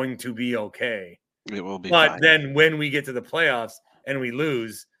 it's going to be okay. It will be. But fine. then when we get to the playoffs and we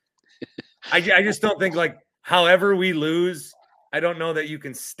lose, I just don't think however we lose, I don't know that you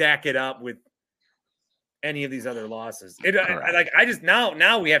can stack it up with any of these other losses.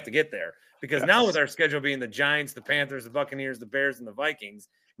 Now we have to get there because now with our schedule being the Giants, the Panthers, the Buccaneers, the Bears, and the Vikings,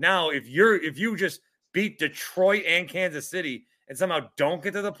 now if you just beat Detroit and Kansas City and somehow don't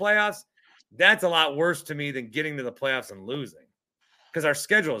get to the playoffs, that's a lot worse to me than getting to the playoffs and losing. Because our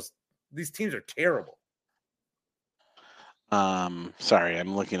schedules, these teams are terrible. Sorry,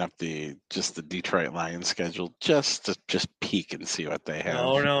 I'm looking up the Detroit Lions schedule just to peek and see what they have.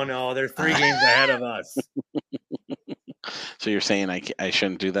 No. They're 3 games ahead of us. So you're saying I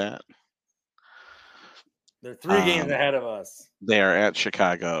shouldn't do that? They're 3 games ahead of us. They are at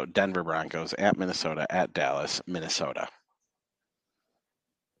Chicago, Denver Broncos, at Minnesota, at Dallas, Minnesota.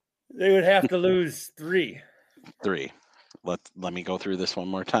 They would have to lose 3. 3. Let me go through this one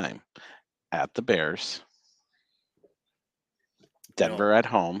more time. At the Bears, Denver at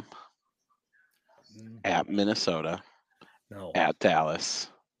home, at Minnesota, at Dallas,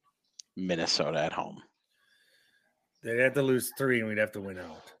 Minnesota at home. They'd have to lose 3 and we'd have to win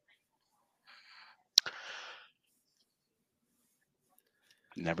out.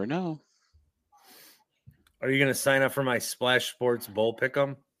 Never know. Are you going to sign up for my Splash Sports Bowl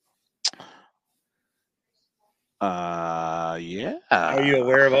Pick'em? Yeah. Are you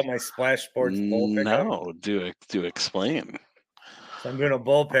aware about my Splash Sports Bowl Pick'em? No. Do explain. So I'm doing a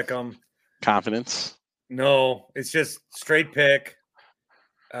Bowl Pick'em. Confidence? No, it's just straight pick.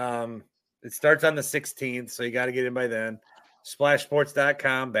 It starts on the 16th, so you got to get in by then.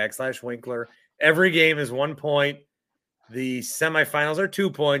 Splashsports.com/Winkler. Every game is 1 point. The semifinals are 2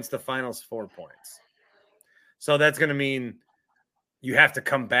 points. The finals 4 points. So that's going to mean you have to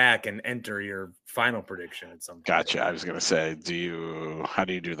come back and enter your final prediction at some point. Gotcha. I was going to say, how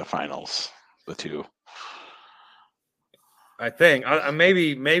do you do the finals? The 2? I think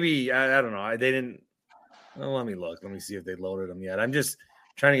maybe I don't know. They didn't. Well, let me look. Let me see if they loaded them yet. I'm just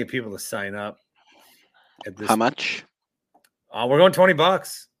trying to get people to sign up. At this How much? We're going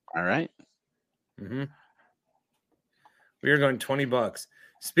 $20. All right. Mm-hmm. We are going $20.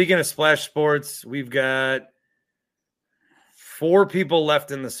 Speaking of Splash Sports, we've got 4 people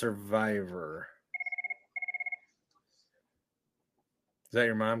left in the Survivor. Is that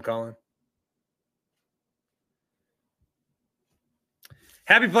your mom calling?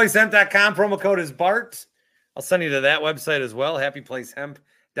 HappyPlaceHemp.com. Promo code is Bart. I'll send you to that website as well.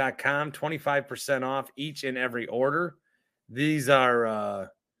 HappyPlaceHemp.com. 25% off each and every order. These are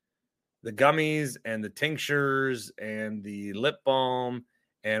the gummies and the tinctures and the lip balm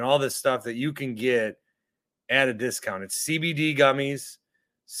and all this stuff that you can get at a discount. It's CBD gummies,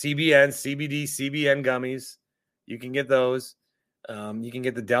 CBN gummies. You can get those. You can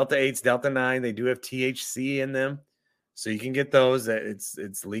get the Delta 8s, Delta 9. They do have THC in them. So you can get those.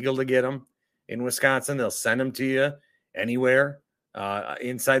 It's legal to get them in Wisconsin. They'll send them to you anywhere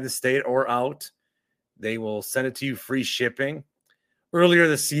inside the state or out. They will send it to you free shipping. Earlier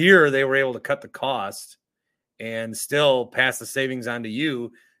this year, they were able to cut the cost and still pass the savings on to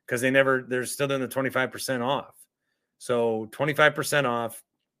you because they're still doing the 25% off. So 25% off.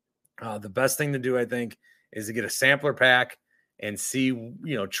 The best thing to do, I think, is to get a sampler pack and see,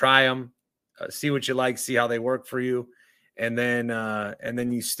 try them, see what you like, see how they work for you. And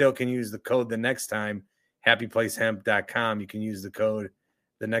then you still can use the code the next time, happyplacehemp.com. You can use the code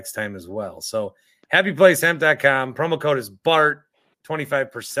the next time as well. So happyplacehemp.com. Promo code is BART,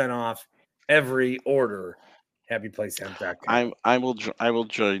 25% off every order. Happyplacehemp.com. I will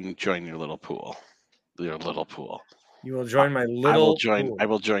join your little pool. Your little pool. You will join my little pool. I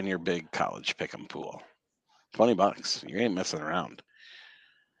will join your big college pick'em pool. $20. You ain't messing around.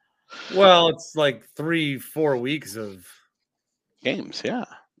 Well, it's like 3-4 weeks of games. Yeah,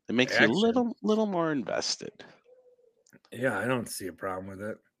 it makes you a little more invested. Yeah, I don't see a problem with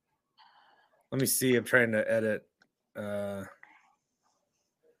it. Let me see. I'm trying to edit how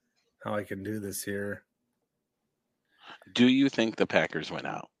I can do this here. Do you think the Packers win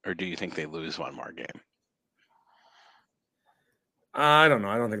out, or do you think they lose one more game? I don't know.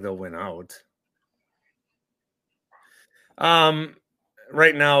 I don't think they'll win out.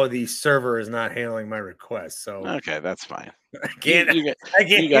 Right now the server is not handling my request, so okay, that's fine. I can't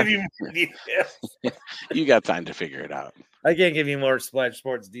give you more details. You got time to figure it out. I can't give you more Splash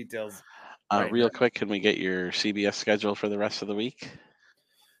Sports details. Real quick, can we get your CBS schedule for the rest of the week?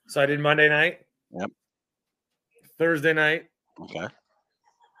 So I did Monday night. Yep. Thursday night. Okay.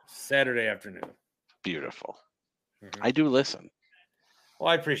 Saturday afternoon. Beautiful. Mm-hmm. I do listen. Well,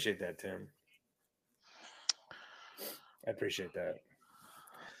 I appreciate that, Tim. I appreciate that.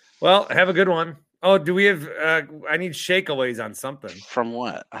 Well, have a good one. Oh, do we have I need shakeaways on something. From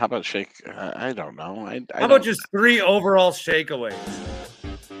what? How about shake? I don't know. How about just 3 overall shakeaways?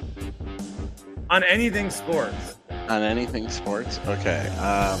 On anything sports. On anything sports? Okay.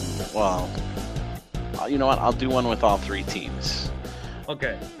 Well, you know what? I'll do one with all 3 teams.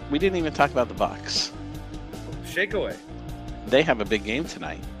 Okay. We didn't even talk about the Bucks. Shakeaway. They have a big game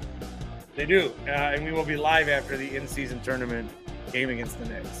tonight. They do, and we will be live after the in-season tournament game against the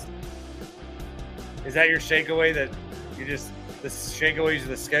Knicks. Is that your Shakeaway? That you just the Shakeaways of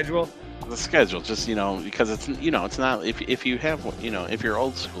the schedule? The schedule, just because it's it's not if you have if you're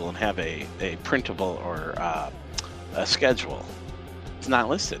old school and have a printable or a schedule, it's not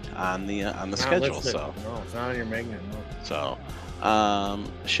listed on the schedule. Listed. So no, it's not on your magnet. No. So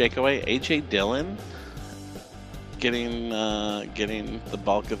Shakeaway, AJ Dillon getting the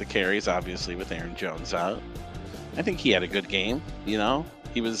bulk of the carries, obviously with Aaron Jones out. I think he had a good game. He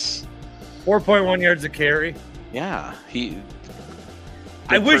was 4.1 yards a carry. Yeah,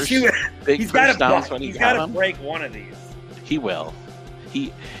 I wish he's got to he's got to break one of these. He will.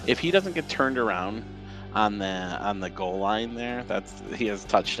 If he doesn't get turned around on the goal line there, he has a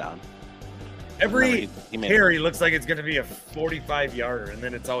touchdown. Every carry looks like it's going to be a 45-yarder, and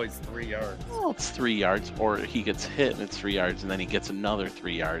then it's always 3 yards. Well, it's 3 yards, or he gets hit and it's 3 yards, and then he gets another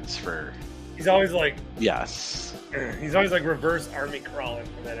 3 yards for. He's always like. Yes. He's always like reverse army crawling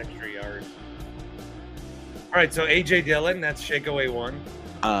for that extra yard. All right, so AJ Dillon, that's Shakeaway 1.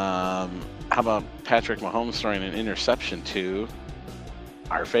 How about Patrick Mahomes throwing an interception to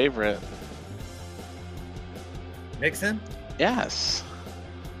our favorite Mixon? Yes.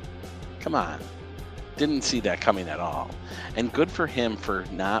 Come on. Didn't see that coming at all. And good for him for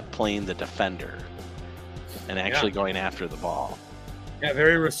not playing the defender and actually going after the ball. Yeah,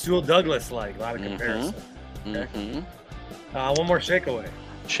 very Rasul Douglas-like. A lot of comparison. Okay. One more Shakeaway.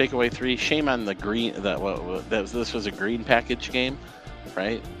 Shakeaway 3. Shame on the green. This was a green package game,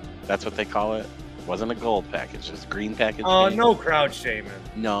 right? That's what they call it. Wasn't a gold package. It was a green package game. No crowd shaming.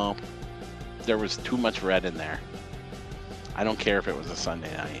 No. There was too much red in there. I don't care if it was a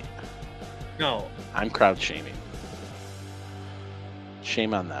Sunday night. No. I'm crowd shaming.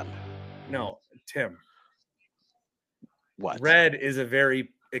 Shame on them. No, Tim. What? Red is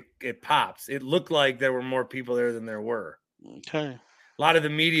it pops. It looked like there were more people there than there were. Okay. A lot of the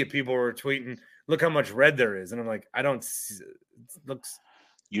media people were tweeting, look how much red there is. And I'm like, I don't see it. Looks.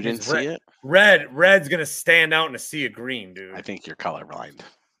 You didn't see it? Red's going to stand out in a sea of green, dude. I think you're colorblind.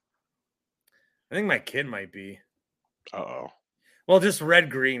 I think my kid might be. Uh-oh. Well, just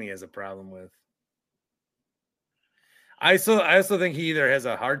red-green he has a problem with. I also think he either has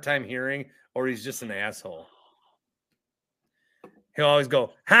a hard time hearing or he's just an asshole. He'll always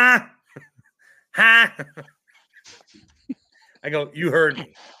go, ha! Ha! I go, you heard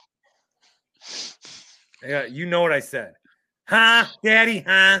me. I go, you know what I said. Ha, Daddy,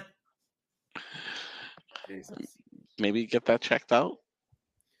 ha. Jesus. Maybe get that checked out.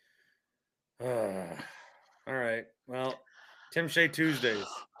 All right. Well, Tim Shea Tuesdays.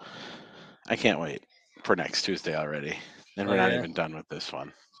 I can't wait for next Tuesday already. And we're not even done with this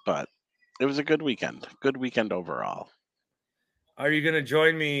one. But it was a good weekend. Good weekend overall. Are you going to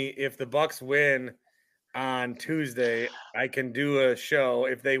join me if the Bucks win on Tuesday? I can do a show.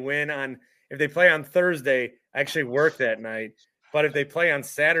 If they play on Thursday, I actually work that night. But if they play on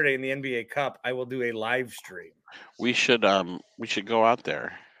Saturday in the NBA Cup, I will do a live stream. We should go out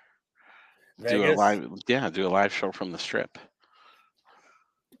there. Vegas? Do a live show from the Strip.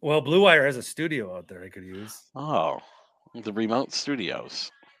 Well, Blue Wire has a studio out there I could use. Oh, the remote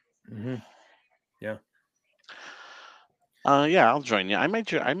studios. Mm-hmm. Yeah. Yeah, I'll join you. I might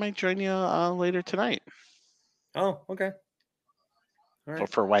join you later tonight. Oh, okay. All right.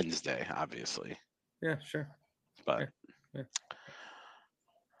 For Wednesday, obviously. Yeah, sure. But yeah.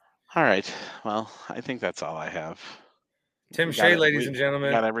 All right. Well, I think that's all I have. Tim Shea, ladies and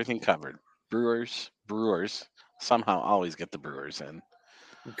gentlemen. Got everything covered. Brewers. Somehow always get the Brewers in.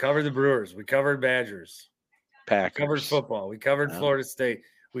 We covered the Brewers. We covered Badgers. Packers. We covered football. We covered Florida State.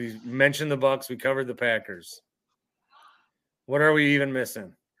 We mentioned the Bucks. We covered the Packers. What are we even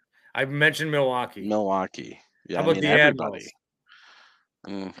missing? I mentioned Milwaukee. Yeah, How about the everybody?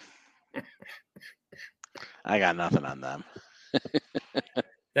 I got nothing on them.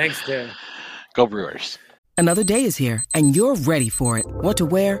 Thanks, Tim. Go Brewers. Another day is here, and you're ready for it. What to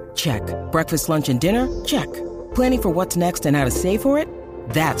wear? Check. Breakfast, lunch, and dinner? Check. Planning for what's next and how to save for it?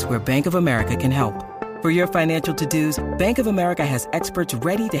 That's where Bank of America can help. For your financial to-dos, Bank of America has experts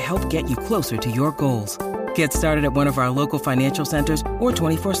ready to help get you closer to your goals. Get started at one of our local financial centers or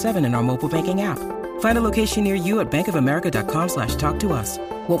 24/7 in our mobile banking app. Find a location near you at bankofamerica.com/talktous.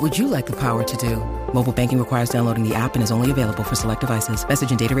 What would you like the power to do? Mobile banking requires downloading the app and is only available for select devices.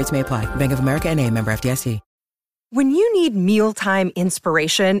 Message and data rates may apply. Bank of America NA, member FDIC. When you need mealtime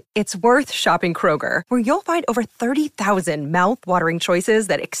inspiration, it's worth shopping Kroger, where you'll find over 30,000 mouth-watering choices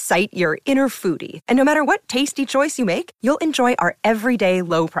that excite your inner foodie. And no matter what tasty choice you make, you'll enjoy our everyday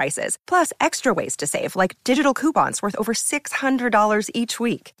low prices, plus extra ways to save, like digital coupons worth over $600 each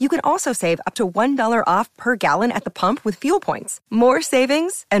week. You can also save up to $1 off per gallon at the pump with fuel points. More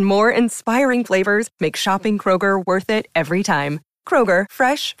savings and more inspiring flavors make shopping Kroger worth it every time. Kroger,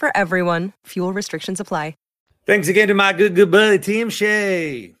 fresh for everyone. Fuel restrictions apply. Thanks again to my good buddy, Team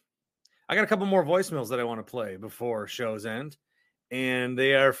Shea. I got a couple more voicemails that I want to play before shows end. And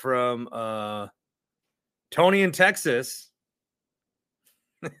they are from Tony in Texas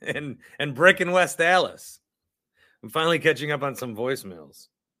and Brick in West Dallas. I'm finally catching up on some voicemails.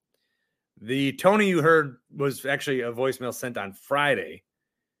 The Tony you heard was actually a voicemail sent on Friday.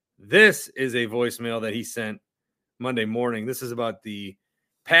 This is a voicemail that he sent Monday morning. This is about the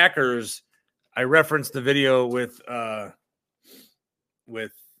Packers. I referenced the video with LaFleur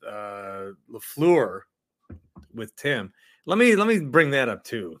with Tim. Let me bring that up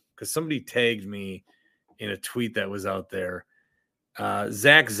too, because somebody tagged me in a tweet that was out there.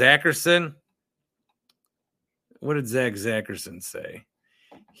 Zach Zackerson. What did Zach Zackerson say?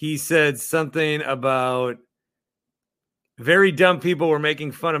 He said something about very dumb people were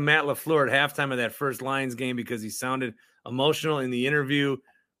making fun of Matt LaFleur at halftime of that first Lions game because he sounded emotional in the interview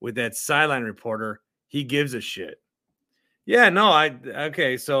with that sideline reporter. He gives a shit. Yeah, no,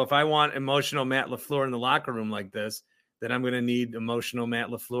 okay. So if I want emotional Matt LaFleur in the locker room like this, then I'm going to need emotional Matt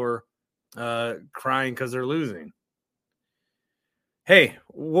LaFleur crying because they're losing. Hey,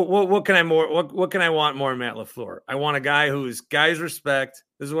 what can I want more Matt LaFleur? I want a guy who's guys respect.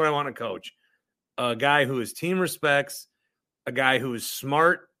 This is what I want to coach. A guy who is team respects, a guy who is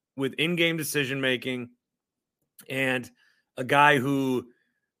smart with in-game decision making, and a guy who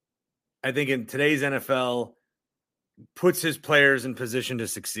I think in today's NFL puts his players in position to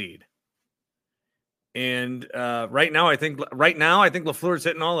succeed. And right now I think LaFleur's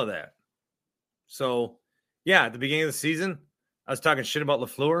hitting all of that. So yeah, at the beginning of the season, I was talking shit about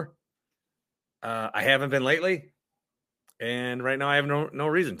LaFleur. I haven't been lately, and right now I have no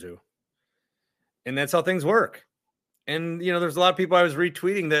reason to. And that's how things work. And there's a lot of people I was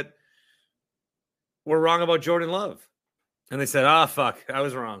retweeting that were wrong about Jordan Love, and they said, "Ah, fuck, I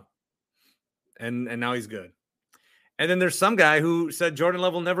was wrong," and now he's good. And then there's some guy who said Jordan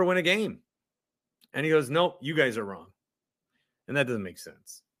Love will never win a game, and he goes, "Nope, you guys are wrong," and that doesn't make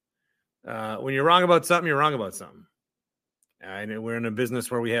sense. When you're wrong about something, you're wrong about something. And we're in a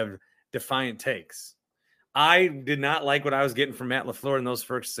business where we have defiant takes. I did not like what I was getting from Matt LaFleur in those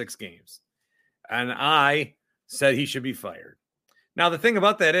first 6 games. And I said he should be fired. Now, the thing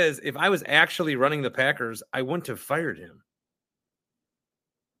about that is, if I was actually running the Packers, I wouldn't have fired him.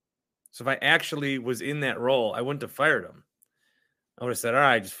 So if I actually was in that role, I wouldn't have fired him. I would have said, all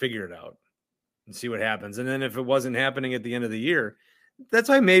right, just figure it out and see what happens. And then if it wasn't happening at the end of the year, that's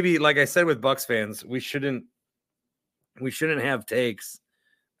why maybe, like I said with Bucs fans, we shouldn't have takes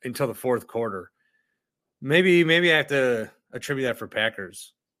until the fourth quarter. Maybe I have to attribute that for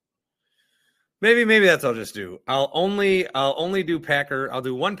Packers. Maybe that's what I'll just do. I'll only do Packer. I'll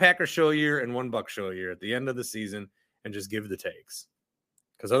do one Packer show a year and one Buck show a year at the end of the season and just give the takes.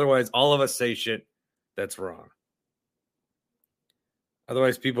 Because otherwise, all of us say shit that's wrong.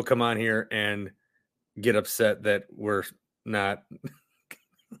 Otherwise, people come on here and get upset that we're not.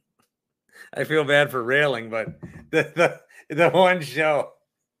 I feel bad for railing, but the one show.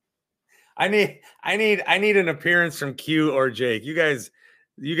 I need an appearance from Q or Jake. You guys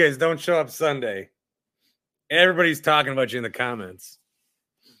don't show up Sunday. Everybody's talking about you in the comments.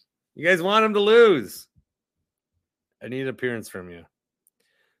 You guys want them to lose. I need an appearance from you.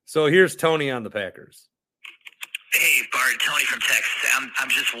 So here's Tony on the Packers. Hey, Bart, Tony from Texas. I'm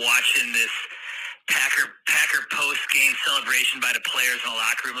just watching this Packer post-game celebration by the players in the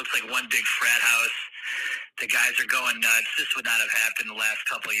locker room. Looks like one big frat house. The guys are going nuts. This would not have happened the last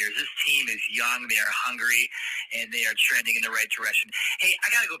couple of years. This team is young. They are hungry, and they are trending in the right direction. Hey,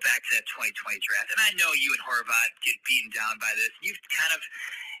 I got to go back to that 2020 draft. And I know you and Horvath get beaten down by this. You've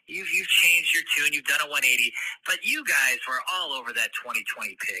changed your tune. You've done a 180. But you guys were all over that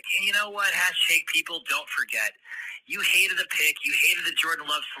 2020 pick. And you know what? Hashtag people don't forget. You hated the pick. You hated the Jordan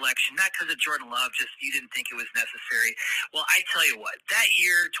Love selection. Not because of Jordan Love, just you didn't think it was necessary. Well, I tell you what, that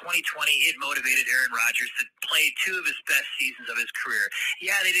year, 2020, it motivated Aaron Rodgers to play 2 of his best seasons of his career.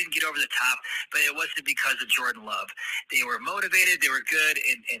 Yeah, they didn't get over the top, but it wasn't because of Jordan Love. They were motivated. They were good,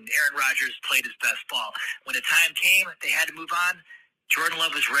 and Aaron Rodgers played his best ball. When the time came, they had to move on. Jordan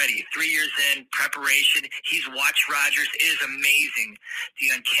Love is ready. 3 years in, preparation. He's watched Rodgers. It is amazing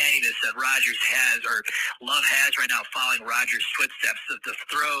the uncanniness that Rodgers has, or Love has right now, following Rodgers' footsteps, the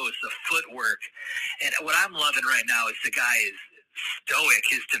throws, the footwork. And what I'm loving right now is the guy is stoic,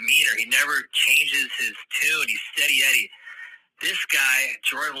 his demeanor. He never changes his tune. He's steady Eddie. This guy,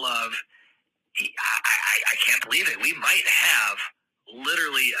 Jordan Love, I can't believe it. We might have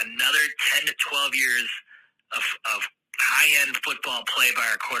literally another 10 to 12 years of high-end football play by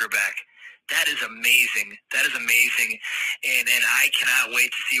our quarterback. That is amazing. That is amazing. And I cannot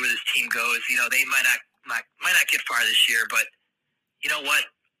wait to see where this team goes. You know, they might not get far this year, but you know what?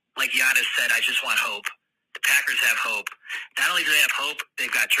 Like Giannis said, I just want hope. The Packers have hope. Not only do they have hope,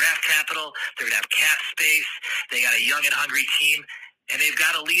 they've got draft capital, they're going to have cap space, they got a young and hungry team, and they've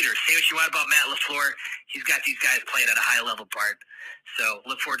got a leader. Say what you want about Matt LaFleur, he's got these guys playing at a high level, Bart. So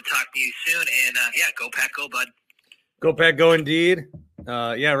look forward to talking to you soon, and go Pack, go bud. Go Pack, go indeed.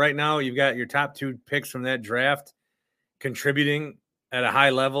 Right now you've got your top 2 picks from that draft contributing at a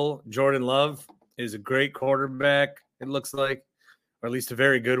high level. Jordan Love is a great quarterback, it looks like, or at least a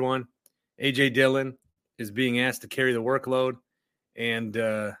very good one. A.J. Dillon is being asked to carry the workload. And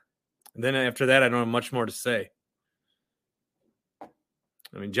then after that, I don't have much more to say.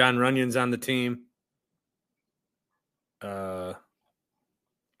 I mean, John Runyon's on the team.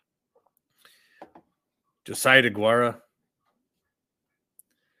 Josiah DeGuara.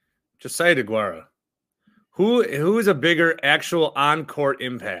 Who is a bigger actual on-court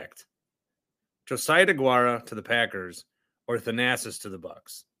impact? Josiah DeGuara to the Packers or Thanasis to the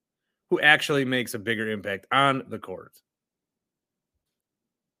Bucks? Who actually makes a bigger impact on the court?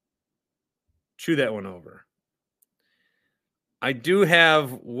 Chew that one over. I do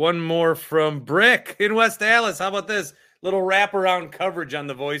have one more from Brick in West Allis. How about this? Little wraparound coverage on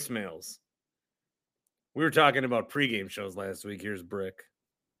the voicemails. We were talking about pregame shows last week. Here's Brick.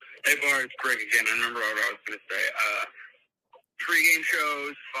 Hey, Bart, it's Brick again. I remember what I was going to say. Pregame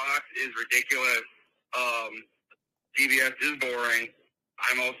shows, Fox is ridiculous. CBS is boring.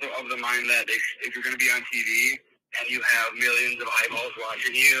 I'm also of the mind that if you're going to be on TV and you have millions of eyeballs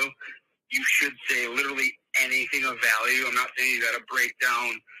watching you, you should say literally anything of value. I'm not saying you got to break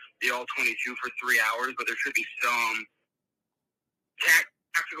down the All-22 for 3 hours, but there should be some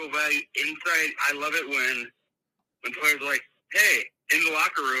tactical value inside. I love it when players are like, hey, in the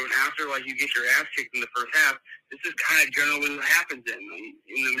locker room after like you get your ass kicked in the first half, this is kind of generally what happens in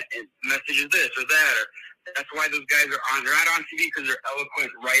the message is this or that. Or that's why those guys are on. They're not on TV because they're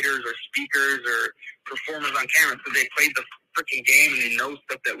eloquent writers or speakers or performers on camera. So they played the freaking game and they know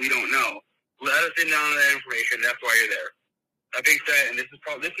stuff that we don't know. Let us in on that information. That's why you're there. That being said, and this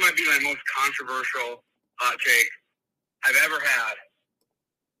might be my most controversial hot take I've ever had.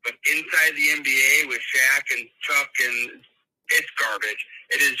 But inside the NBA with Shaq and Chuck, and it's garbage.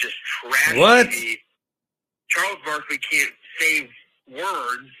 It is just trash. What? Charles Barkley can't say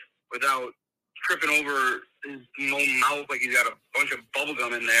words without tripping over his own mouth like he's got a bunch of bubble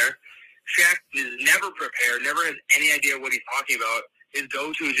gum in there. Shaq is never prepared, never has any idea what he's talking about. His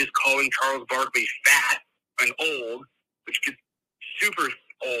go-to is just calling Charles Barkley fat and old, which gets super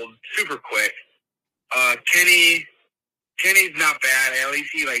old super quick. Kenny's not bad. At least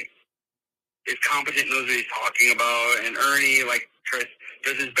he is competent, knows what he's talking about. And Ernie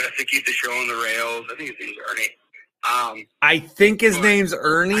does his best to keep the show on the rails. I think his name's Ernie. I think his name's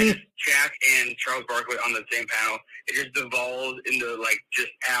Ernie. Shaq and Charles Barkley on the same panel. It just devolved into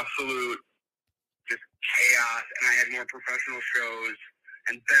just absolute just chaos. And I had more professional shows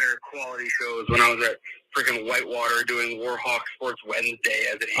and better quality shows when I was at freaking Whitewater doing Warhawk Sports Wednesday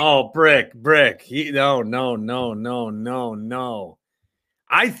as an Brick. No.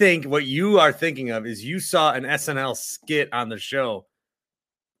 I think what you are thinking of is you saw an SNL skit on the show,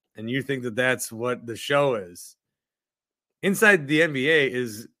 and you think that that's what the show is. Inside the NBA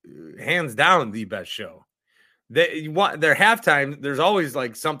is hands down the best show. Their halftime, there's always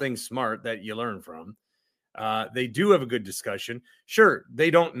something smart that you learn from. They do have a good discussion. Sure, they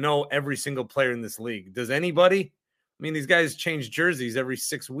don't know every single player in this league. Does anybody? I mean, these guys change jerseys every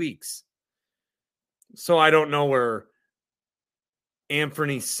 6 weeks. So I don't know where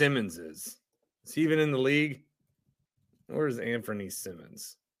Anthony Simmons is. Is he even in the league? Where is Anthony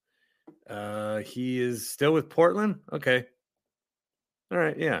Simmons? He is still with Portland? Okay. All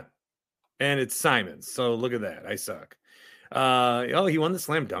right, yeah. And it's Simons. So look at that. I suck. He won the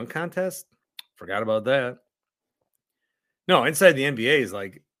slam dunk contest? Forgot about that. No, inside the NBA is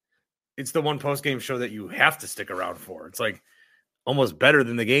it's the one post-game show that you have to stick around for. It's almost better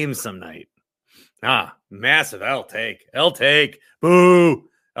than the game some night. Massive. I'll take. Boo.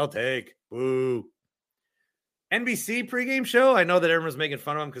 I'll take. Boo. NBC pregame show. I know that everyone's making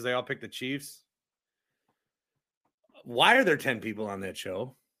fun of them because they all picked the Chiefs. Why are there 10 people on that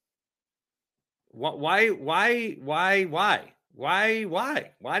show? Why did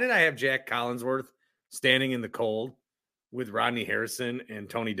I have Jack Collinsworth standing in the cold with Rodney Harrison and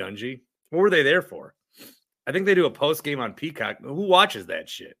Tony Dungy? What were they there for? I think they do a post game on Peacock. Who watches that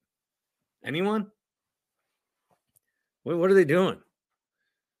shit? Anyone? What are they doing?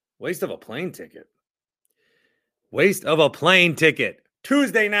 Waste of a plane ticket. Waste of a plane ticket.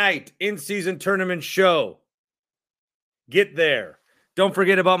 Tuesday night in-season tournament show. Get there. Don't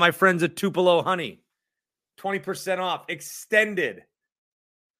forget about my friends at Tupelo Honey. 20% off extended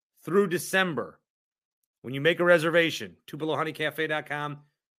through December. When you make a reservation, TupeloHoneyCafe.com,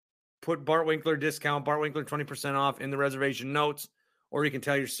 put Bart Winkler discount, Bart Winkler 20% off in the reservation notes, or you can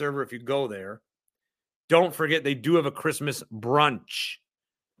tell your server if you go there. Don't forget, they do have a Christmas brunch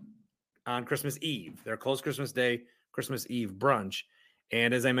on Christmas Eve. They're closed Christmas Day, Christmas Eve brunch.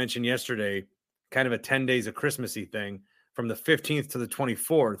 And as I mentioned yesterday, kind of a 10 days of Christmassy thing. From the 15th to the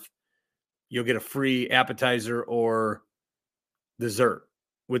 24th, you'll get a free appetizer or dessert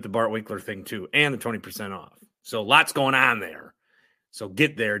with the Bart Winkler thing too, and the 20% off. So lots going on there. So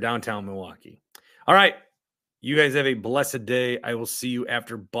get there, downtown Milwaukee. All right. You guys have a blessed day. I will see you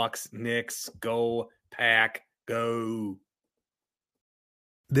after Bucks, Knicks. Go Pack, go.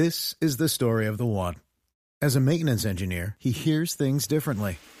 This is the story of the one. As a maintenance engineer, he hears things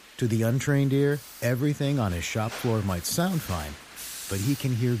differently. To the untrained ear, everything on his shop floor might sound fine, but he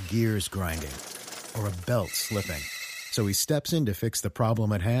can hear gears grinding or a belt slipping. So he steps in to fix the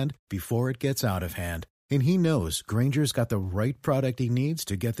problem at hand before it gets out of hand. And he knows Grainger's got the right product he needs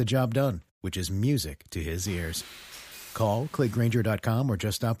to get the job done, which is music to his ears. Call, click Grainger.com, or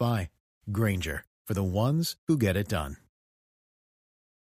just stop by. Grainger, for the ones who get it done.